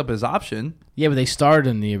 They picked up his option. Yeah, but they started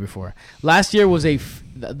in the year before. Last year was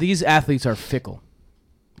these athletes are fickle.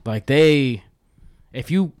 Like even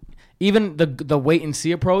the wait and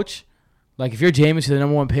see approach, like if you're Jameis, you're the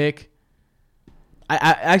number one pick. I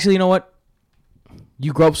actually, you know what?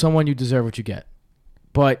 You grope someone, you deserve what you get.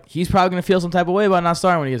 But he's probably going to feel some type of way about not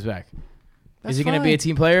starting when he gets back. That's Is he going to fine. be a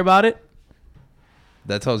team player about it?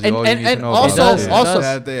 That tells you And- all you and- need to and know also- about that. also-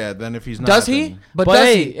 Yeah, then if he's not, does he? then- But But does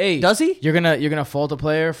hey, he? hey, Does he? You're gonna fault a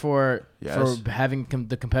player for Yes. having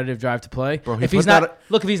the competitive drive to play. Bro, he if he's put not that-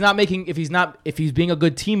 look, if he's being a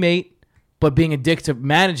good teammate but being a dick to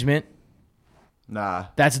management, Nah,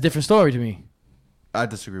 that's a different story to me. I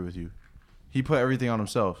disagree with you. He put everything on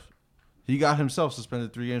himself. He got himself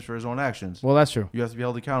suspended 3 games for his own actions. Well, that's true. You have to be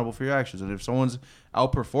held accountable for your actions. And if someone's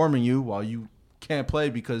outperforming you while you can't play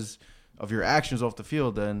because of your actions off the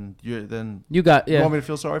field, then you You want me to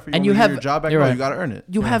feel sorry for you? And You you want me to have- get your job back? you're No, right. you got to earn it.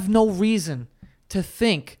 You have no reason to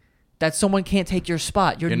think that someone can't take your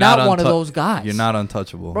spot. You're, You're not, not one of untou- those guys. You're not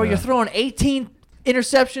untouchable. Bro, yeah. you're throwing 18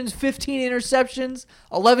 interceptions, 15 interceptions,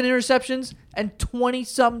 11 interceptions, and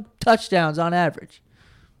 20-something touchdowns on average.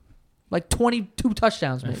 Like 22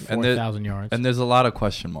 touchdowns, maybe. And there- 4,000 yards. And there's a lot of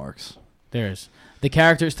question marks. There's the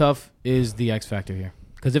character stuff is the X factor here.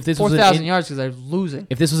 Because if this was 4,000 yards because they're losing.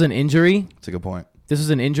 if this was an injury, That's a good point.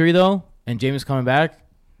 though, and James coming back,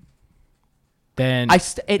 then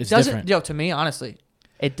It it's doesn't, different. yo, to me, honestly,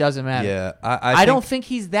 it doesn't matter. Yeah, I don't think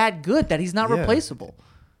he's that good that he's not Yeah. replaceable.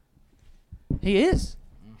 He is.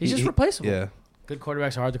 He's just replaceable. Yeah. Good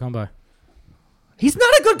quarterbacks are hard to come by. He's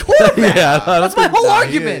not a good quarterback. That's my whole Nah,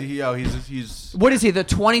 argument. He's What is he, the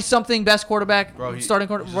 20-something best quarterback? bro. Starting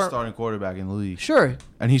He's a quarterback? starting quarterback in the league, Sure.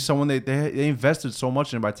 and he's someone they invested so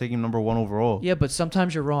much in by taking him number 1 overall. Yeah, but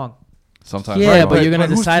sometimes you're wrong. Sometimes. Yeah, but you're gonna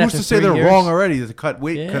who's, decide who's after to say 3 they're years? wrong already? To cut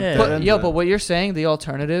weight. Yeah. Cut that But, into it. but what you're saying, the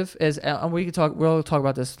alternative is, and we'll talk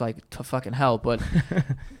about this like to fucking hell. But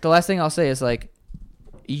the last thing I'll say is like,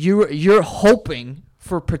 you're hoping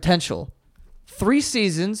for potential. 3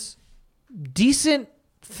 seasons, decent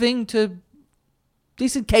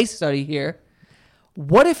case study here.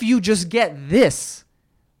 What if you just get this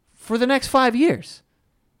for the next 5 years?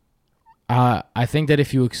 I think that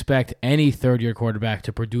if you expect any third-year quarterback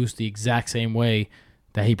to produce the exact same way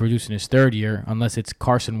that he produced in his third year, unless it's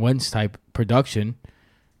Carson Wentz type production,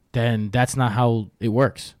 then that's not how it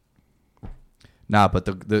works. Nah, but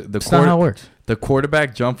the That's not how it works. the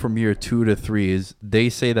quarterback jump from year 2 to 3 is they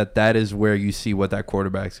say that is where you see what that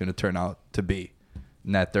quarterback's going to turn out to be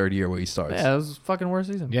in that third year where he starts. Yeah, it was fucking worst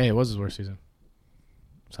season. Yeah, it was his worst season.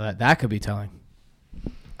 So that could be telling.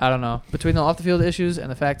 I don't know. Between the off the field issues and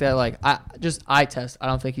the fact that like eye test, I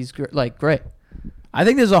don't think he's great. I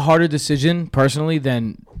think there's a harder decision personally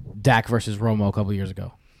than Dak versus Romo a couple years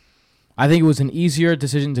ago. I think it was an easier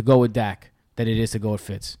decision to go with Dak than it is to go with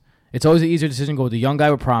Fitz. It's always an easier decision to go with the young guy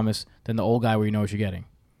with promise than the old guy where you know what you're getting.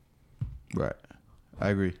 Right. I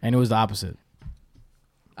agree. And it was the opposite.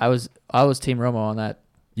 I was Team Romo on that.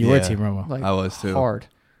 You were Yeah. Team Romo. Like, I was too. hard.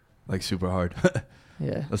 Like super hard.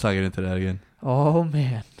 Yeah. Let's not get into that again. Oh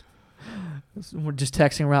man. We're just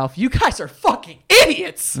texting Ralph. You guys are fucking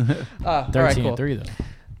idiots. All right, 13-3 cool. though.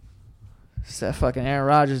 It's that fucking Aaron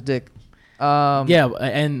Rodgers dick. Yeah. Yeah,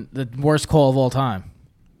 and the worst call of all time.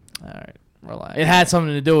 All right. Relax. It had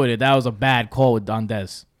something to do with it. That was a bad call with Don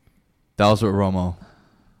Dez. That was with Romo.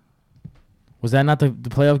 Was that not the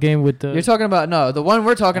playoff game with the? You're talking about the one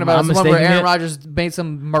we're talking about I'm is the one where mistaking Aaron it? Rodgers made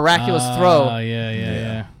some miraculous throw. Oh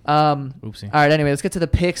yeah. All Oopsie. right. Anyway, let's get to the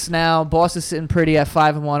picks now. Boston's sitting pretty at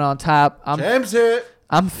 5-1 on top. James hit.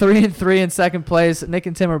 I'm 3-3 in second place. Nick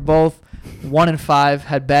and Tim are both 1-5.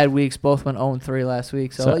 Had bad weeks. Both went 0-3 last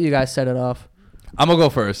week. So I'll let you guys set it off. I'm gonna go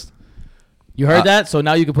first. You heard that? So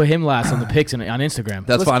now you can put him last on the picks on Instagram.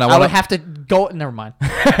 That's Listen, fine. I I want would to have to go. Never mind.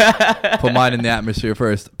 put mine in the atmosphere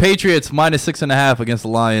first. Patriots -6.5 against the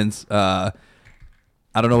Lions. I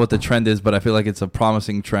don't know what the trend is, but I feel like it's a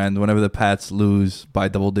promising trend. Whenever the Pats lose by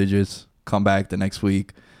double digits, come back the next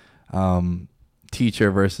week.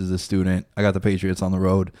 Teacher versus the student. I got the Patriots on the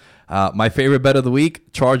road. My favorite bet of the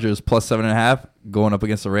week, Chargers +7.5 going up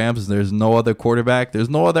against the Rams. There's no other quarterback. There's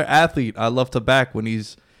no other athlete I love to back when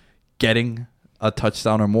he's getting a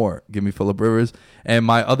touchdown or more. Give me Phillip Rivers. And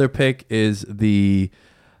my other pick is the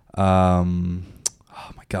oh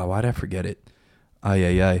my God, why did I forget it?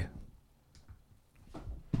 Ay.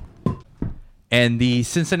 And the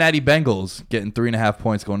Cincinnati Bengals getting 3.5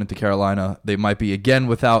 points going into Carolina. They might be again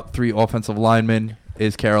without 3 offensive linemen.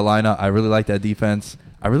 Is Carolina. I really like that defense.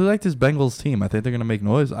 I really like this Bengals team. I think they're going to make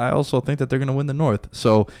noise. I also think that they're going to win the North.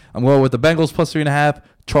 So I'm going with the Bengals +3.5.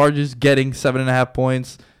 Chargers getting 7.5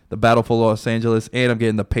 points. The battle for Los Angeles. And I'm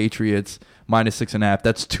getting the Patriots -6.5.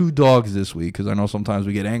 That's 2 dogs this week because I know sometimes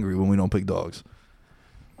we get angry when we don't pick dogs.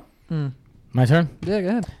 My turn. Yeah, go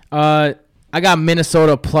ahead. I got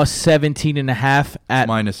Minnesota +17.5 at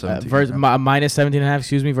 -17.5. -17.5.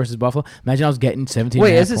 Excuse me, versus Buffalo. Imagine I was getting 17.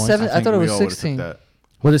 Wait, is it points. 7? I thought it we was all would've 16. took that.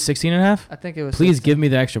 Was it 16.5? I think it was. Please 16. give me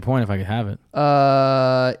the extra point if I could have it.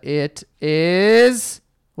 It is.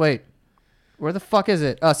 Wait. Where the fuck is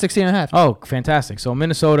it? 16.5. Oh, fantastic. So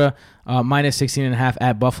Minnesota -16.5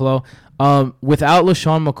 at Buffalo. Without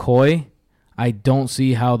LaShawn McCoy, I don't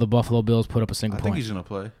see how the Buffalo Bills put up a single I point. think he's gonna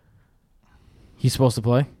play. He's supposed to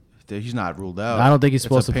play? He's not ruled out. I don't think he's It's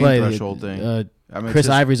supposed a to pain play. threshold thing. I mean, Chris it's his,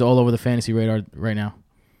 Ivory's all over the fantasy radar right now.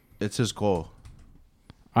 It's his goal.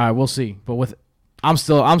 All right, we'll see. But I'm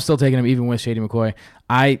still taking him even with Shady McCoy.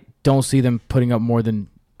 I don't see them putting up more than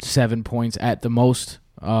 7 points at the most.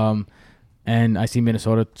 And I see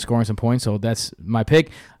Minnesota scoring some points, so that's my pick.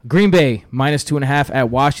 Green Bay -2.5 at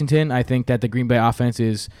Washington. I think that the Green Bay offense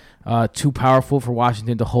is too powerful for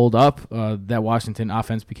Washington to hold up. That Washington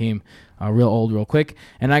offense became real old real quick.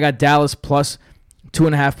 And I got Dallas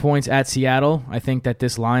 +2.5 points at Seattle. I think that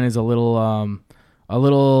this line is a little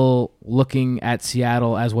looking at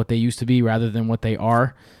Seattle as what they used to be rather than what they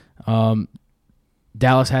are.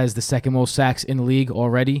 Dallas has the second most sacks in the league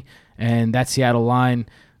already, and that Seattle line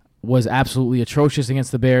was absolutely atrocious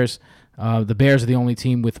against the Bears. The Bears are the only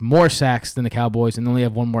team with more sacks than the Cowboys, and they only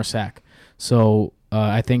have 1 more sack. So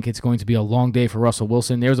I think it's going to be a long day for Russell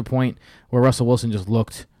Wilson. There was a point where Russell Wilson just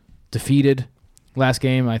looked defeated last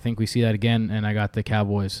game. I think we see that again, and I got the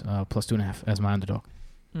Cowboys +2.5 as my underdog.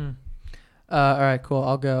 All right, cool.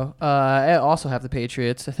 I'll go. I also have the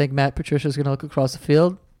Patriots. I think Matt Patricia's going to look across the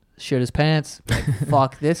field, shit his pants, like,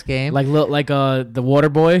 fuck this game. Like the water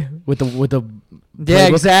boy with the Yeah, playbook.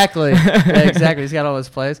 exactly. Yeah, exactly. He's got all his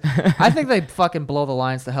plays. I think they fucking blow the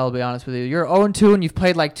Lions to hell, to be honest with you. You're 0-2 and you've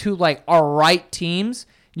played like 2 like all right teams.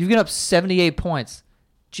 You've given up 78 points.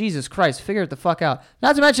 Jesus Christ, figure it the fuck out.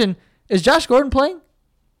 Not to mention, is Josh Gordon playing?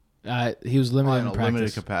 He was limited In in a practice.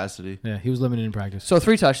 limited capacity. Yeah, he was limited in practice. So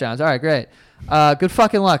 3 touchdowns. All right, great. Good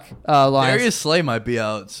fucking luck, Lions. Darius Slay might be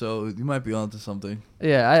out, so you might be onto something.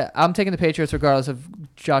 Yeah, I'm taking the Patriots regardless of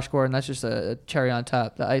Josh Gordon. That's just a cherry on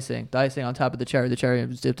top, the icing on top of the cherry. The cherry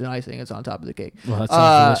is dipped in icing. It's on top of the cake. Well, that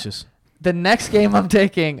sounds delicious. The next game I'm going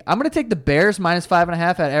to take the Bears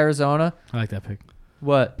 -5.5 at Arizona. I like that pick.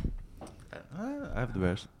 What? I have the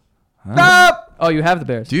Bears. Nope. Oh, you have the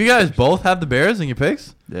Bears. Do you guys both have the Bears in your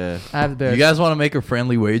picks? Yeah. I have the Bears. You guys want to make a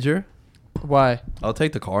friendly wager? Why? I'll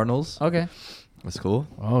take the Cardinals. Okay. That's cool.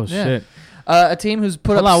 Oh, Yeah. shit. A team who's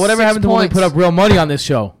put Hold up on. Whatever 6 happened to when we points. put up real money on this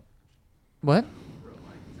show? What?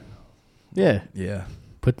 Yeah. Yeah.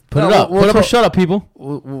 Put No, it up. we'll Put up or talk- shut up, people.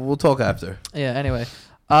 We'll talk after. Yeah, anyway.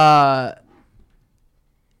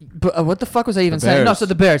 But what the fuck was I even The saying? No, Bears. so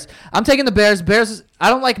the Bears. I'm taking the Bears. I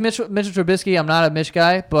don't like Mitchell Trubisky. I'm not a Mitch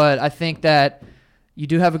guy, but I think that You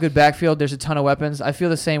do have a good backfield. There's a ton of weapons. I feel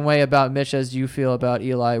the same way about Mitch as you feel about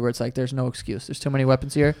Eli, where it's like there's no excuse. There's too many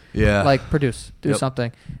weapons here. Yeah. Like, produce. Do Yep.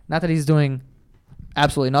 something. Not that he's doing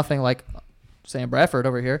absolutely nothing like Sam Bradford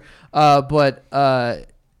over here, but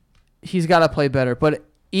he's got to play better. But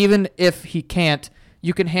even if he can't,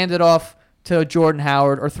 you can hand it off to Jordan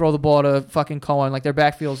Howard or throw the ball to fucking Cohen. Like, their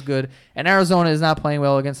backfield's good. And Arizona is not playing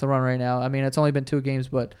well against the run right now. I mean, it's only been 2 games,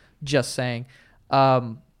 but just saying.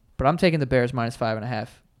 But I'm taking the Bears minus 5.5.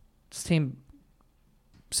 This team,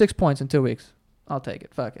 6 points in 2 weeks. I'll take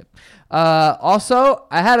it. Fuck it. Also,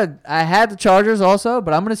 I had the Chargers also,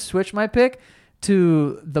 but I'm gonna switch my pick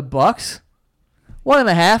to the Bucks.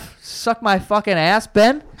 1.5. Suck my fucking ass,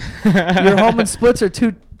 Ben. Your home and splits are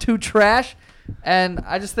too trash, and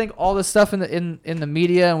I just think all this stuff in the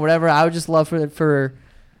media and whatever. I would just love for it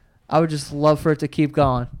to keep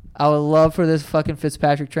going. I would love for this fucking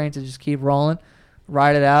Fitzpatrick train to just keep rolling.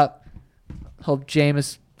 Ride it out. Hope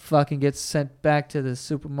Jameis fucking gets sent back to the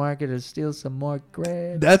supermarket to steal some more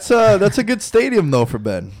bread. That's a good stadium though for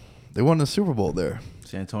Ben. They won the Super Bowl there.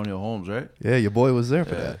 San Antonio Holmes, right? Yeah, your boy was there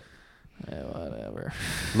for that. Yeah, whatever.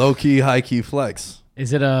 Low key, high key flex.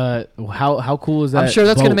 Is it how cool is that? I'm sure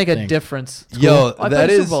that's gonna boat make thing? a difference. Yo, I that played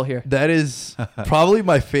Super is Bowl here. that is probably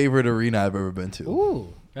my favorite arena I've ever been to.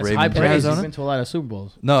 Ooh, that's Raven high James. praise. Arizona? You've been to a lot of Super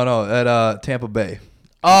Bowls. No, at Tampa Bay.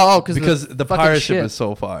 Oh, Because the fucking pirate ship shit. is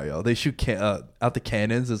so fire, yo. They shoot out the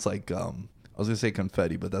cannons. It's like I was gonna say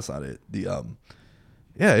confetti, but that's not it.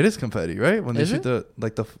 Yeah, it is confetti, right? When they Is shoot it?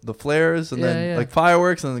 the flares and then Yeah. like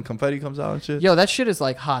fireworks and then confetti comes out and shit. Yo, that shit is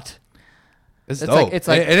like hot. it's it's dope. like- it's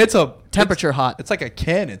like and it's a Temperature hot. It's like a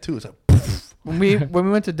cannon too. It's like When we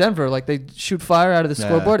went to Denver, like they shoot fire out of the Yeah.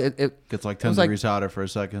 scoreboard. It Gets like It 10 was like- degrees hotter for a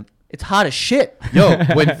second. it's hot as shit. yo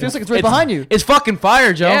when It feels like it's right behind you. It's fucking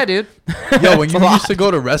fire, Joe. Yeah, dude. yo when you used to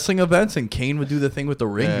go to wrestling events and Kane would do the thing with the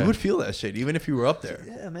ring, Yeah. you would feel that shit even if you were up there.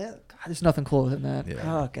 Yeah, man. God, there's nothing cooler than that. Yeah.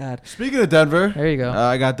 Oh God. Speaking of Denver, There you go.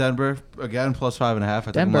 I got Denver again plus 5.5. I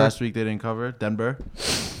think Denver. last week they didn't cover Denver.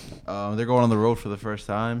 They're going on the road for the first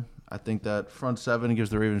time. I think that front seven gives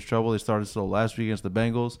the Ravens trouble. They started slow last week against the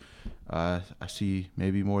Bengals. I see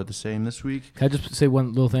maybe more of the same this week. Can I just say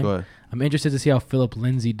one little thing? Go ahead. I'm interested to see how Philip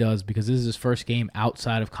Lindsay does because this is his first game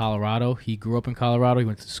outside of Colorado. He grew up in Colorado. He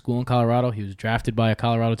went to school in Colorado. He was drafted by a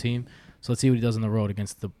Colorado team. So let's see what he does on the road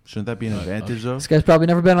against the. Shouldn't that be an advantage though? This guy's probably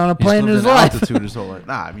never been on a He's plane in lived his in life. altitude his whole life.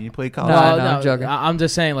 Nah, I mean you play No, Colorado. I'm joking. I'm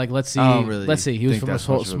just saying, like, let's see. I don't really Let's see. He was think from a that's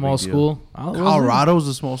much of a small big deal. school. Oh, Colorado's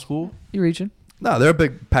a small school. You reaching? No, they're a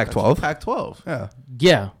big Pac-12. Pac-12. Yeah.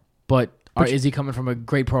 Yeah, but But is he coming from a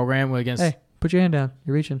great program against? Hey, put your hand down.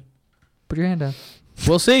 You're reaching. Put your hand down.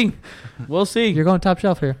 We'll see. We'll see. You're going top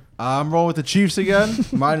shelf here. I'm rolling with the Chiefs again,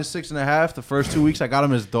 minus 6.5. The first 2 weeks I got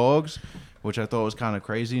them as dogs, which I thought was kind of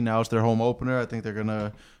crazy. Now it's their home opener. I think they're going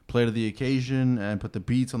to play to the occasion and put the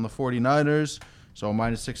beats on the 49ers. So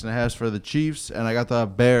minus 6.5 for the Chiefs. And I got the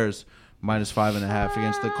Bears minus 5.5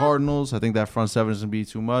 against the Cardinals. I think that front seven is going to be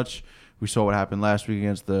too much. We saw what happened last week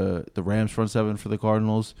against the Rams front seven for the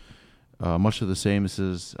Cardinals. Much of the same. This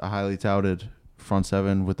is a highly touted front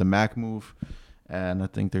seven with the Mac move. And I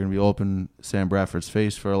think they're going to be open Sam Bradford's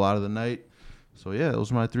face for a lot of the night. So, yeah,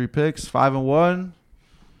 those are my 3 picks. 5-1.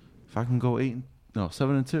 If I can go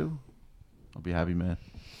 7-2, I'll be happy, man.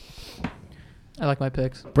 I like my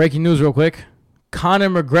picks. Breaking news, real quick. Conor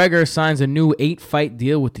McGregor signs a new 8-fight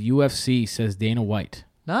deal with the UFC, says Dana White.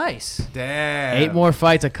 Nice. Damn. 8 more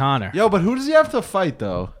fights of Conor. Yo, but who does he have to fight,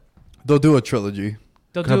 though? They'll do a trilogy.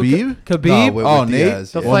 They'll Khabib? Khabib. No, with Oh, Nate?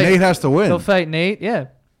 Diaz, They'll yeah. Well, fight- Nate has to win. He'll fight Nate. Yeah.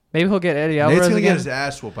 Maybe he'll get Eddie Alvarez Nate's going to again. get his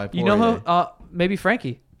ass whooped by Poirier. You know who? Maybe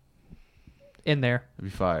Frankie. In there.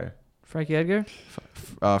 That'd be fire. Frankie Edgar.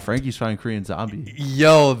 Frankie's fighting Korean Zombie.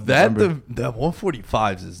 Yo, Remember. the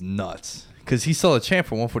 145s is nuts. Because he's still a champ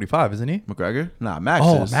for 145, isn't he? McGregor? Nah, Max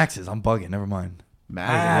Oh, is. Max is. I'm bugging. Never mind.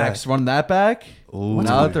 Max. Run that back? Ooh.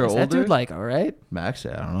 Now that they're Is older? that dude like all right? Max,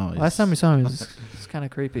 yeah, I don't know. Last time we saw him, it's kind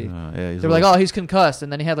of creepy. Yeah, They were like, "Oh, he's concussed,"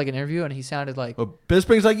 and then he had like an interview, and he sounded like But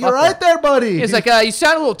Bisping's like, you're Fuck right there, buddy. he's like, "You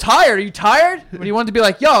sound a little tired. Are you tired?" But he wanted to be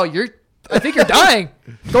like, "Yo, I think you're dying.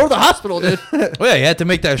 Go to the hospital, dude." Well, yeah, he had to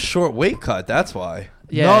make that short weight cut. That's why.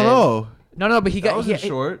 Yeah, no. But he That got wasn't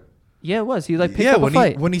short. Yeah, it was. He like picked Yeah, up a when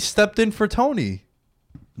fight. he stepped in for Tony.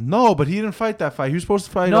 No, but he didn't fight that fight. He was supposed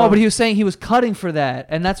to fight. No, but he was saying he was cutting for that,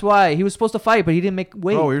 and that's why he was supposed to fight, but he didn't make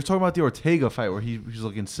weight. Oh, you're talking about the Ortega fight where he was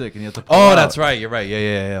looking sick and he had to. Pull Oh, out. that's right. You're right.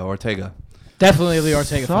 Yeah. Ortega. Definitely the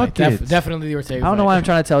Ortega Suck fight. it. Definitely the Ortega I don't know fight. why I'm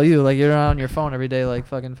trying to tell you. Like, you're on your phone every day, like,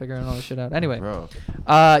 fucking figuring all this shit out. Anyway, Bro.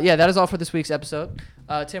 yeah, that is all for this week's episode.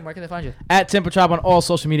 Tim, where can they find you? At Tempertrop on all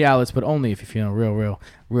social media outlets, but only if you're feeling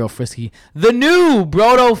real frisky. The new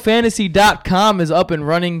BrotoFantasy.com is up and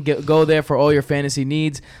running. Go there for all your fantasy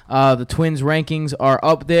needs. The Twins rankings are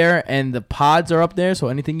up there, and the pods are up there, so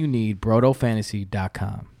anything you need,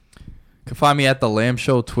 BrotoFantasy.com. You can find me at The Lamb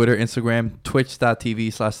Show, Twitter, Instagram,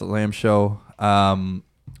 twitch.tv/The Lamb Show.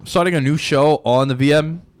 Starting a new show on the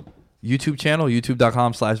VM YouTube channel,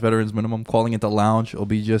 youtube.com/Veterans Minimum, calling it The Lounge. It'll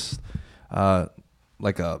be just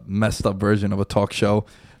like a messed up version of a talk show,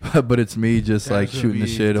 but it's me just like shooting the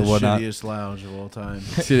shit and whatnot. Shittiest lounge of all time.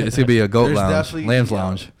 It's gonna be a goat There's lounge, definitely- Lamb's yeah.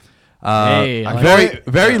 lounge. Hey, I like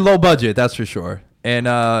Very low budget, that's for sure. And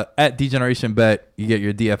at Degeneration Bet, you get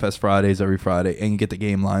your DFS Fridays every Friday, and you get the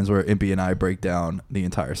game lines where Impy and I break down the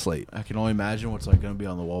entire slate. I can only imagine what's like gonna be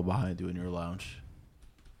on the wall behind you in your lounge.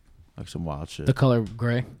 Like some wild shit. The color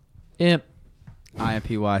gray. Imp,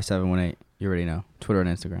 IMPY718. You already know. Twitter and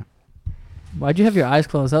Instagram. why'd you have your eyes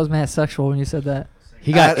closed? That was mad sexual when you said that.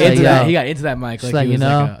 He got Yo. into that. He got into that mic Just like let he you was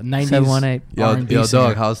know, like a 90s 718. R&B Yo, singer.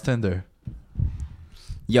 dog, how's Tinder?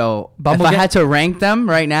 Yo, Bumble if I Gang? had to rank them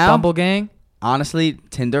right now, Bumble Gang. honestly,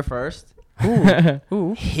 Tinder first,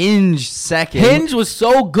 Ooh. Hinge second. Hinge was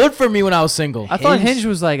so good for me when I was single. I thought Hinge- Hinge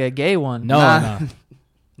was like a gay one. No, Nah. no.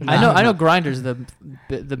 I know Grinder's the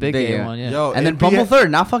big gay Bigger. one. Yeah. Yo, And then MP Bumble third.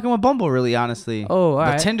 Not fucking with Bumble, really, honestly. Oh, all but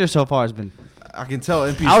right. Tinder so far has been. I can tell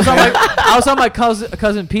MP. I was on my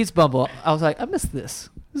cousin Pete's Bumble. I was like, I missed this.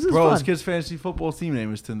 This is Bro, fun. this kid's fantasy football team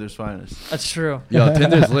name is Tinder's Finest. That's true. Yo,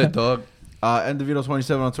 Tinder's lit, dog.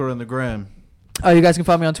 NDeVito27 on Twitter and the gram. You guys can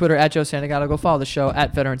follow me on Twitter at Joe Santagato. Go follow the show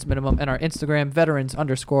at Veterans Minimum and our Instagram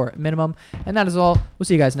Veterans_Minimum. And that is all. We'll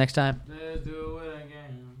see you guys next time.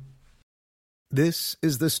 This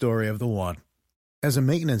is the story of the one. As a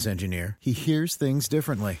maintenance engineer, he hears things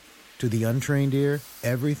differently. To the untrained ear,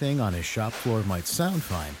 everything on his shop floor might sound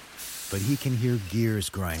fine, but he can hear gears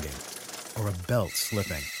grinding or a belt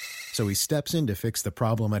slipping. So he steps in to fix the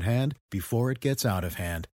problem at hand before it gets out of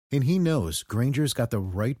hand. And he knows Grainger's got the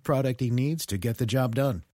right product he needs to get the job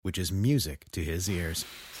done, which is music to his ears.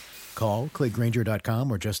 Call, click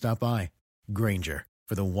Grainger.com, or just stop by. Grainger,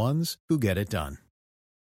 for the ones who get it done.